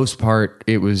 for the most part,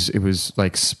 it was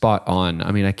like spot on.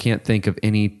 I mean, I can't think of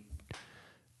any.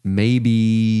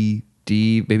 Maybe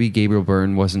Gabriel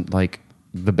Byrne wasn't like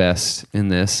the best in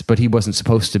this, but he wasn't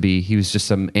supposed to be. He was just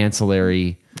some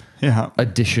ancillary,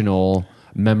 additional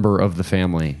member of the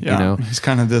family. Yeah, he's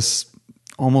kind of this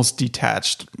almost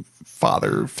detached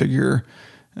father figure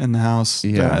in the house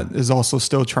that is also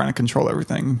still trying to control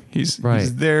everything. He's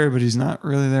there, but he's not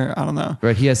really there. I don't know.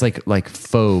 Right. He has like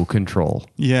faux control.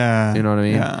 Yeah. You know what I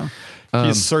mean? Yeah. He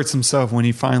asserts himself when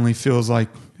he finally feels like,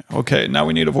 okay, now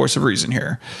we need a voice of reason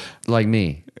here. Like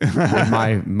me. With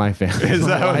my family. Is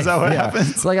that what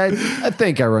happens? It's like, I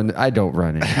think I don't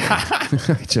run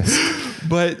it.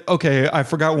 But okay, I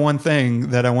forgot one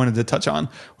thing that I wanted to touch on,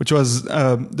 which was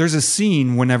there's a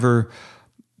scene whenever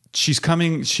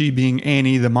she being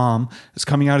Annie, the mom, is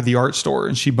coming out of the art store,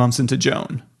 and she bumps into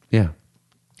Joan. Yeah.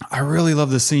 I really love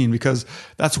this scene, because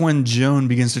that's when Joan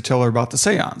begins to tell her about the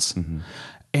seance. Mm-hmm.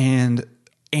 And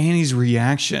Annie's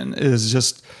reaction is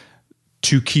just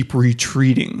to keep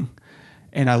retreating.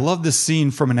 And I love this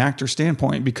scene from an actor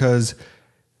standpoint, because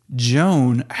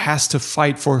Joan has to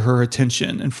fight for her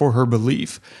attention and for her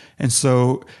belief. And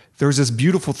so there's this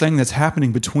beautiful thing that's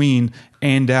happening between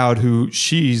Ann Dowd, who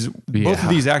both of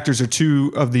these actors are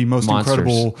two of the most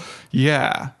incredible,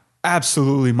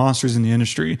 absolutely monsters in the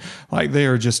industry. Like, they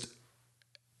are just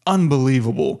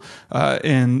unbelievable.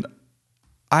 And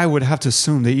I would have to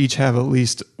assume they each have at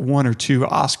least 1 or 2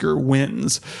 Oscar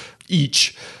wins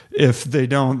each. If they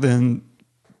don't, then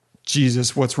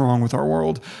Jesus, what's wrong with our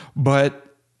world?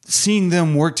 But seeing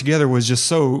them work together was just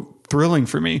so thrilling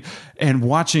for me, and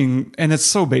watching, and it's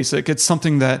so basic. It's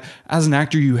something that as an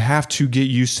actor, you have to get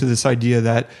used to this idea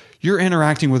that you're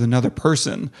interacting with another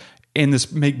person in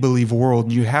this make-believe world.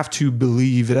 And you have to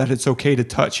believe that it's okay to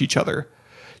touch each other.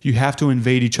 You have to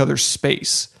invade each other's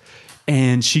space.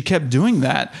 And she kept doing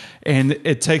that. And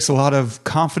it takes a lot of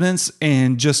confidence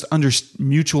and just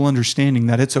mutual understanding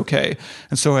that it's okay.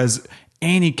 And so as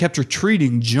Annie kept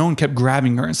retreating, Joan kept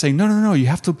grabbing her and saying, no, you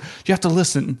have to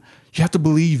listen. You have to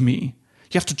believe me.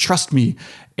 You have to trust me.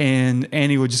 And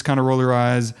Annie would just kind of roll her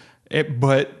eyes,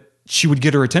 but she would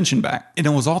get her attention back. And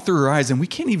it was all through her eyes. And we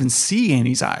can't even see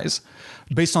Annie's eyes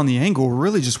based on the angle. We're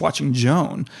really just watching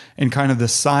Joan and kind of the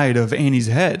side of Annie's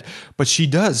head. But she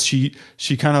does. She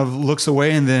kind of looks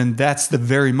away. And then that's the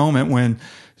very moment when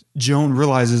Joan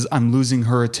realizes, I'm losing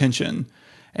her attention.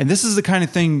 And this is the kind of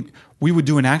thing we would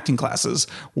do in acting classes,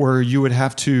 where you would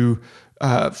have to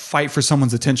fight for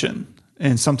someone's attention.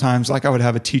 And sometimes, like, I would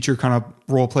have a teacher kind of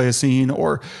role play a scene,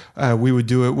 or we would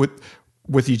do it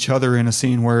with each other in a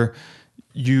scene where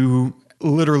you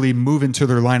literally move into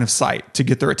their line of sight to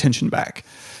get their attention back.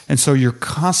 And so you're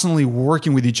constantly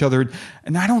working with each other.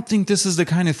 And I don't think this is the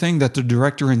kind of thing that the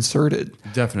director inserted.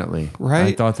 Definitely. Right?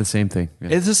 I thought the same thing.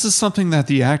 Yeah. This is something that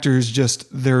the actors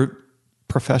they're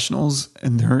professionals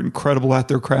and they're incredible at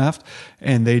their craft.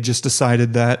 And they just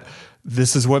decided that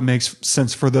this is what makes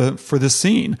sense for this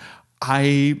scene.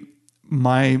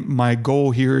 My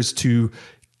goal here is to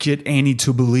get Annie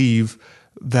to believe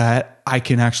that I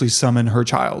can actually summon her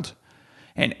child.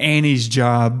 And Annie's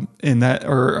job in that,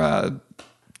 or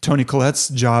Toni Collette's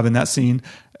job in that scene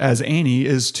as Annie,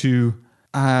 is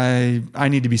I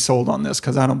need to be sold on this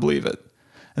because I don't believe it.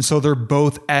 And so they're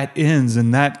both at ends,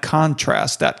 and that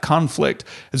contrast, that conflict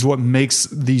is what makes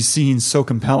these scenes so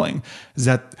compelling.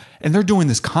 And they're doing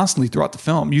this constantly throughout the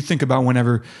film. You think about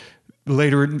whenever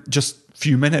later, in just a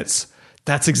few minutes,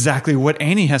 that's exactly what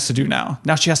Annie has to do now.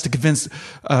 Now she has to convince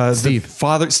the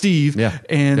father, Steve,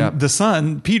 and the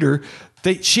son, Peter.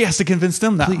 She has to convince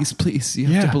them now. Please, you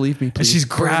have to believe me. Please. And she's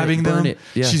grabbing them.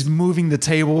 Yes. She's moving the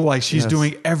table. Like, she's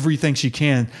doing everything she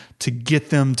can to get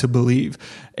them to believe.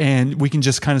 And we can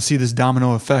just kind of see this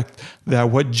domino effect that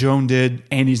what Joan did,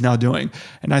 Annie's now doing.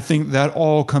 And I think that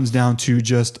all comes down to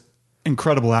just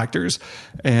incredible actors.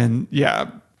 And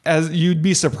yeah, as you'd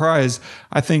be surprised,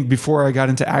 I think before I got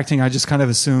into acting, I just kind of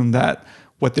assumed that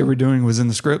what they were doing was in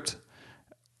the script,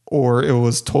 or it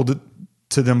was told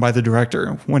to them by the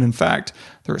director, when in fact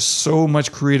there's so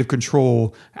much creative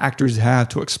control actors have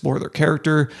to explore their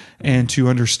character and to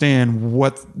understand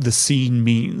what the scene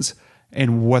means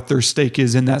and what their stake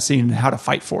is in that scene and how to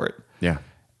fight for it. Yeah.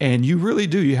 And you really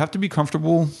do. You have to be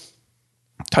comfortable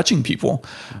touching people.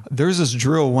 There's this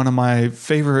drill, one of my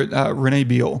favorite, Renee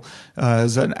Beal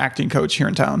is an acting coach here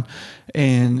in town,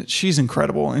 and she's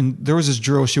incredible. And there was this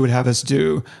drill she would have us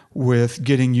do with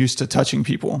getting used to touching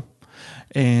people.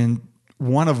 And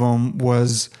one of them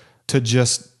was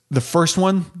the first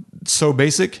one, so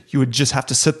basic, you would just have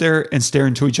to sit there and stare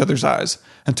into each other's eyes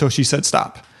until she said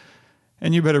stop.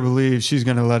 And you better believe she's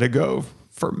going to let it go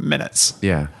for minutes.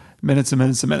 Yeah. Minutes and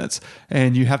minutes and minutes.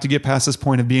 And you have to get past this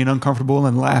point of being uncomfortable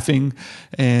and laughing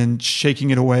and shaking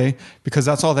it away, because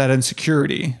that's all that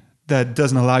insecurity that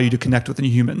doesn't allow you to connect with a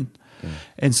human. Yeah.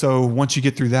 And so once you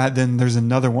get through that, then there's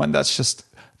another one that's just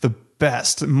the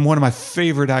best. One of my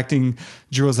favorite acting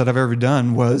drills that I've ever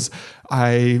done was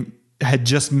I had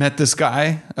just met this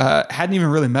guy, hadn't even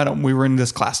really met him. We were in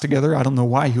this class together. I don't know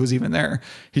why he was even there.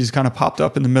 He just kind of popped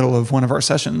up in the middle of one of our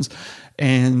sessions.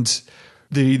 And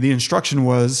the instruction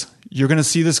was, you're going to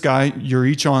see this guy. You're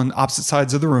each on opposite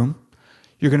sides of the room.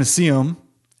 You're going to see him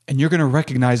and you're going to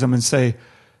recognize him and say,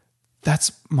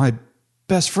 that's my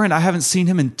best friend. I haven't seen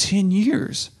him in 10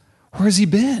 years. Where has he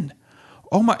been?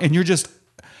 Oh my. And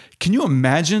can you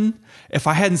imagine if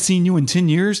I hadn't seen you in 10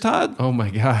 years, Todd? Oh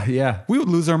my God. Yeah. We would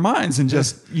lose our minds and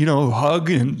just, hug,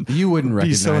 and you wouldn't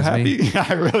recognize be so happy. me. Yeah,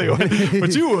 I really would.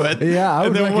 But you would. Yeah, I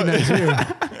would recognize you.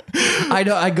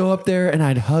 I'd go up there and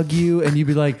I'd hug you, and you'd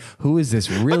be like, who is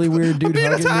this really weird dude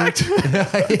hugging attacked.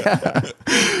 me? Yeah.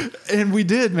 And we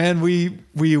did, man. We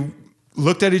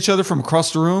looked at each other from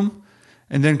across the room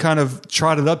and then kind of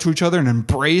trotted up to each other and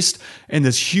embraced, and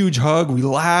this huge hug. We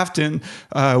laughed, and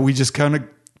we just kind of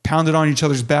pounded on each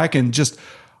other's back, and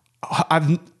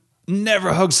I've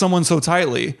never hugged someone so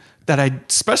tightly that I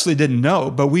especially didn't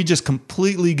know, but we just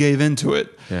completely gave into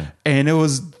it. Yeah. And it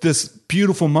was this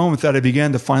beautiful moment that I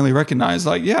began to finally recognize,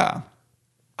 like, yeah,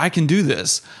 I can do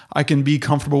this. I can be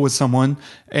comfortable with someone,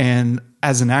 and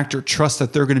as an actor, trust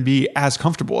that they're going to be as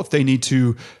comfortable. If they need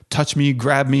to touch me,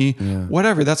 grab me,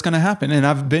 whatever, that's going to happen. And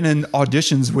I've been in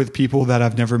auditions with people that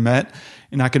I've never met,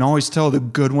 and I can always tell the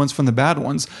good ones from the bad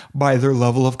ones by their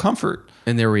level of comfort.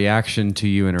 And their reaction to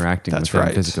you interacting with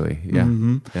them physically. Yeah.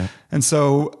 Mm-hmm. Yeah. And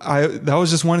so that was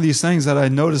just one of these things that I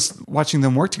noticed watching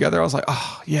them work together. I was like,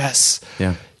 oh, yes.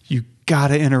 Yeah. You got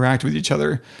to interact with each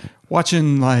other.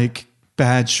 Watching like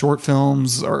bad short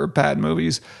films or bad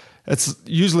movies, it's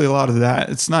usually a lot of that.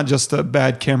 It's not just the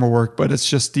bad camera work, but it's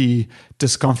just the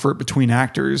discomfort between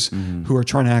actors who are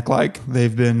trying to act like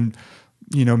they've been,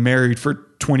 married for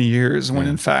 20 years when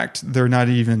in fact they're not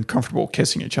even comfortable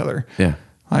kissing each other. Yeah.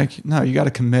 Like, no, you got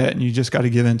to commit and you just got to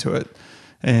give into it.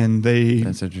 And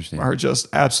That's interesting. are just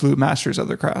absolute masters of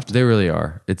their craft. They really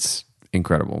are. It's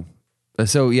incredible.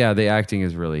 So yeah, the acting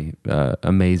is really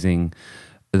amazing.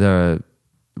 The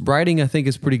writing, I think,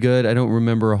 is pretty good. I don't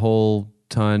remember a whole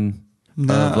ton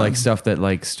of like stuff that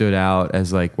like stood out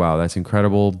as like, wow, that's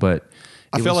incredible. But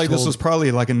I feel like this was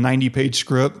probably like a 90-page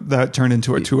script that turned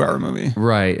into a 2-hour movie.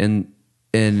 Right. And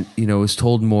it was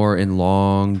told more in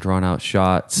long, drawn out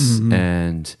shots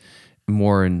and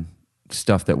more in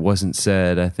stuff that wasn't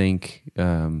said, I think,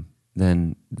 than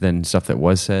stuff that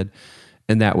was said.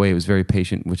 And that way it was very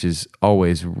patient, which is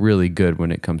always really good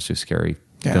when it comes to scary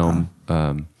film.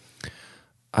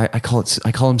 I call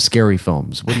them scary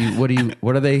films.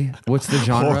 What are they? What's the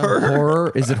genre?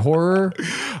 Horror? Is it horror?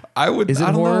 I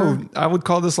don't know. I would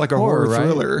call this like a horror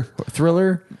thriller. Right?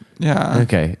 Thriller? Yeah.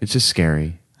 Okay. It's just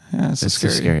scary. Yeah, it's just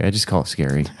scary. scary. I just call it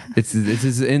scary. It's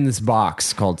in this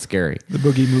box called scary. The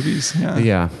boogie movies.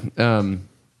 Yeah. Yeah.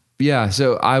 Yeah.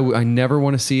 So I never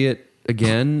want to see it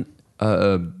again.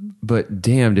 But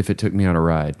damned if it took me on a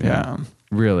ride. Man. Yeah.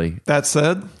 Really. That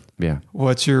said, yeah.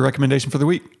 What's your recommendation for the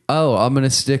week? Oh, I'm going to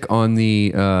stick on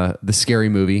the scary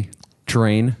movie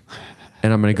train,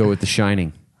 and I'm going to go with The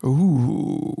Shining.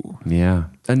 Ooh. Yeah.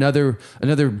 Another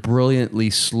brilliantly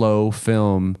slow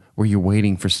film where you're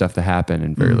waiting for stuff to happen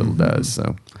and very little does.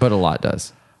 So, but a lot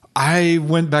does. I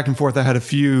went back and forth. I had a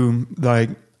few, like,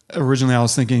 originally I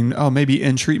was thinking, maybe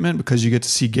In Treatment, because you get to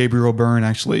see Gabriel Byrne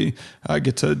actually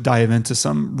get to dive into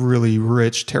some really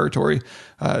rich territory.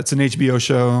 It's an HBO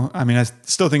show. I mean, I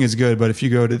still think it's good, but if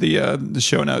you go to the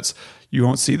show notes, you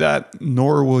won't see that,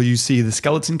 nor will you see The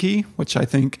Skeleton Key, which I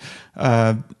think...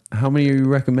 how many are you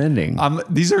recommending?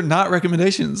 These are not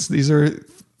recommendations. These are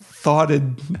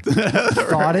thoughted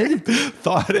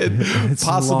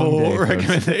possible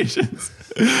recommendations.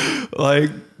 Like,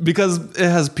 because it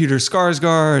has Peter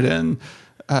Skarsgård and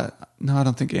no, I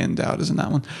don't think Ann Dowd is in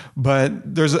that one,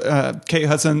 but there's Kate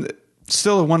Hudson.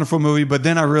 Still a wonderful movie, but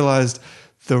then I realized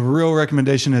the real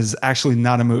recommendation is actually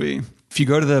not a movie. If you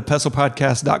go to the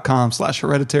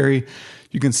pestlpodcast.com/hereditary,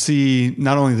 you can see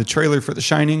not only the trailer for The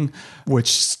Shining, which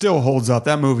still holds up.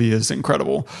 That movie is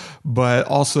incredible, but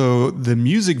also the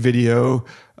music video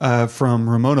from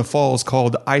Ramona Falls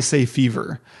called I Say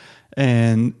Fever.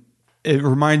 And it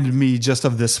reminded me just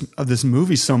of this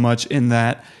movie so much, in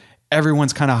that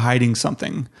everyone's kind of hiding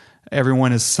something.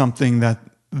 Everyone is something that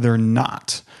they're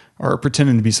not, or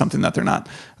pretending to be something that they're not.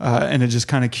 And it just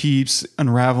kind of keeps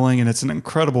unraveling, and it's an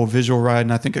incredible visual ride,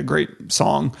 and I think a great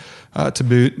song to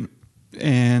boot.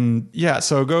 And yeah,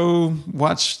 so go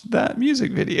watch that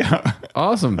music video.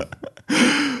 Awesome.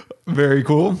 Very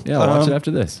cool. Yeah, I'll watch it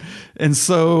after this. And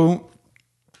so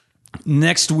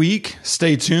next week,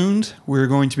 stay tuned. We're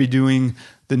going to be doing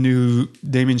the new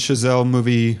Damien Chazelle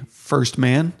movie, First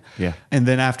Man. Yeah. And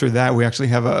then after that, we actually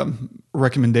have a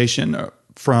recommendation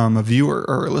from a viewer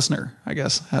or a listener, I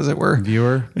guess, as it were.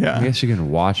 Viewer? Yeah. I guess you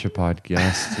can watch a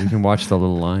podcast. You can watch the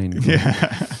little line.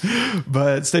 Yeah.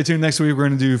 But stay tuned. Next week, we're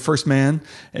going to do First Man.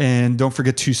 And don't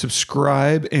forget to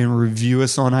subscribe and review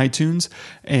us on iTunes,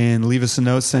 and leave us a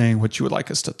note saying what you would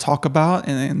like us to talk about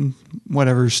and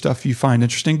whatever stuff you find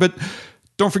interesting. But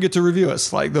don't forget to review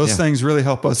us. Like, those things really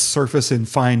help us surface and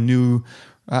find new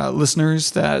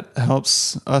listeners. That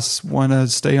helps us want to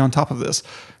stay on top of this.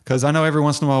 Because I know every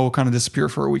once in a while we'll kind of disappear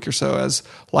for a week or so as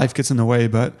life gets in the way,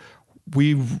 but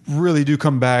we really do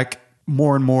come back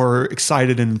more and more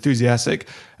excited and enthusiastic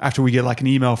after we get like an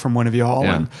email from one of y'all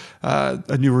and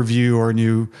a new review or a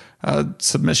new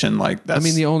submission. Like, that's, I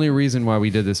mean, the only reason why we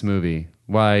did this movie,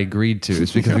 why I agreed to,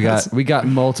 is because we got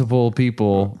multiple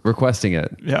people requesting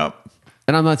it. Yeah.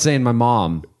 And I'm not saying my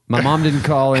mom. My mom didn't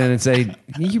call in and say,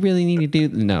 you really need to do...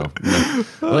 No.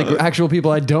 Like, actual people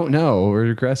I don't know were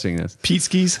requesting this. Pete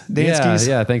skis, Dan skis.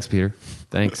 Yeah, thanks, Peter.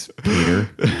 Thanks, Peter.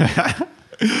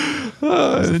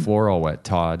 The floor all wet,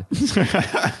 Todd.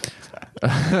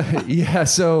 Yeah,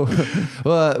 so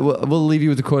we'll leave you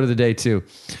with the quote of the day, too.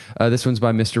 This one's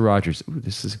by Mr. Rogers. Ooh,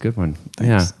 this is a good one.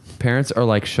 Thanks. Yeah. Parents are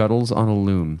like shuttles on a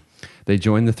loom. They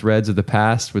join the threads of the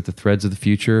past with the threads of the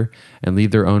future and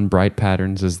leave their own bright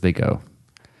patterns as they go.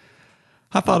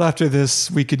 I thought after this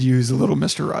we could use a little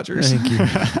Mr. Rogers. Thank you.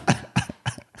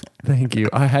 Thank you.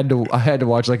 I had to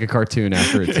watch like a cartoon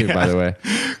after it too, by the way.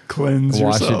 Cleanse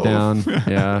Wash yourself. it down.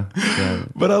 Yeah.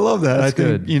 But I love that. That's I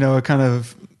think, good. it kind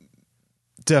of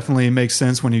definitely makes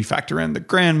sense when you factor in the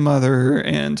grandmother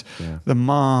and the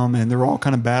mom, and they're all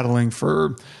kind of battling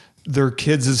for their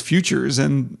kids' futures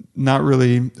and not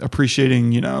really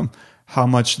appreciating, how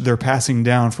much they're passing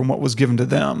down from what was given to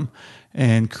them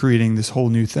and creating this whole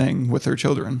new thing with their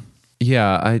children.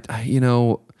 Yeah.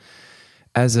 I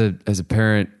as a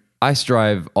parent, I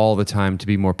strive all the time to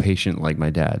be more patient like my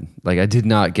dad. Like, I did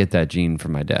not get that gene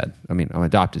from my dad. I mean, I'm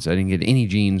adopted, so I didn't get any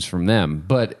genes from them.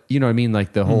 But you know what I mean?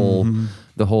 Like the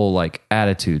whole like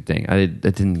attitude thing. I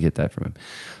didn't get that from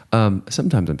him.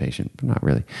 Sometimes I'm patient, but not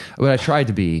really. But I tried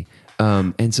to be.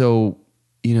 And so,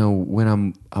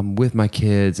 when I'm with my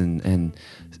kids and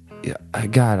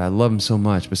God, I love them so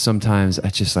much, but sometimes I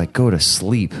just like go to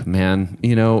sleep, man,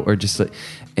 or just like,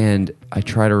 and I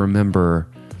try to remember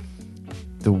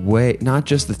the way, not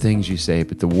just the things you say,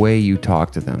 but the way you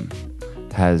talk to them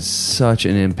has such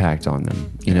an impact on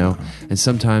them, and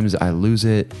sometimes I lose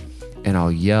it and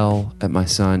I'll yell at my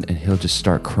son and he'll just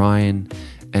start crying,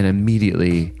 and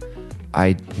immediately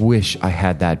I wish I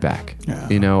had that back.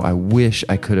 I wish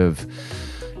I could have,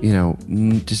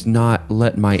 just not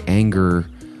let my anger,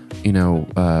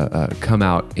 come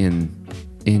out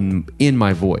in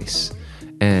my voice.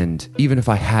 And even if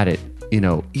I had it,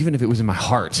 even if it was in my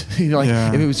heart, if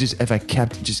it was if I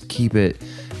keep it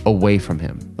away from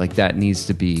him, like that needs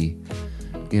to be,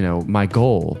 my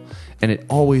goal. And it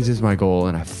always is my goal,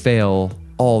 and I fail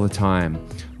all the time,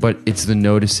 but it's the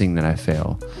noticing that I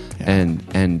fail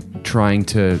and trying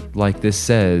to, like this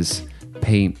says,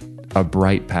 paint a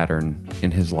bright pattern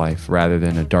in his life rather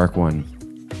than a dark one,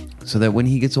 so that when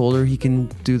he gets older, he can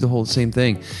do the whole same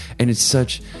thing. And it's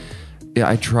such,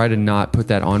 I try to not put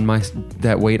that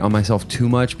weight on myself too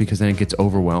much, because then it gets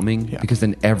overwhelming, because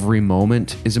then every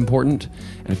moment is important.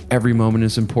 And if every moment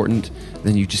is important,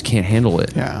 then you just can't handle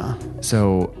it. Yeah.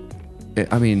 So,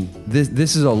 I mean,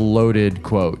 this is a loaded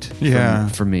quote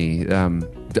for me.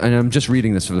 And I'm just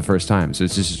reading this for the first time, so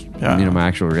it's just my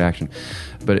actual reaction.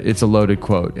 But it's a loaded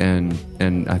quote, and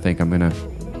I think I'm gonna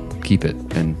keep it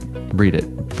and read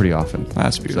it pretty often.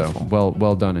 That's beautiful. So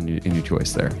well done in your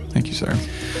choice there. Thank you, sir.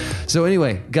 So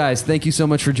anyway, guys, thank you so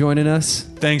much for joining us.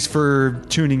 Thanks for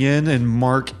tuning in, and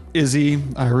Mark, Izzy,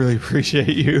 I really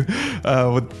appreciate you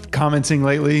with commenting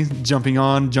lately, jumping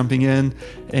in,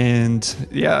 and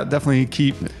definitely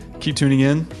keep tuning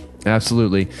in.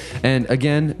 Absolutely. And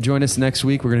again, join us next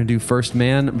week. We're going to do First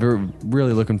Man. We're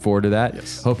really looking forward to that.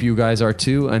 Yes. Hope you guys are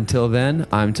too. Until then,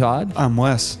 I'm Todd. I'm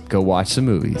Wes. Go watch some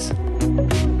movies.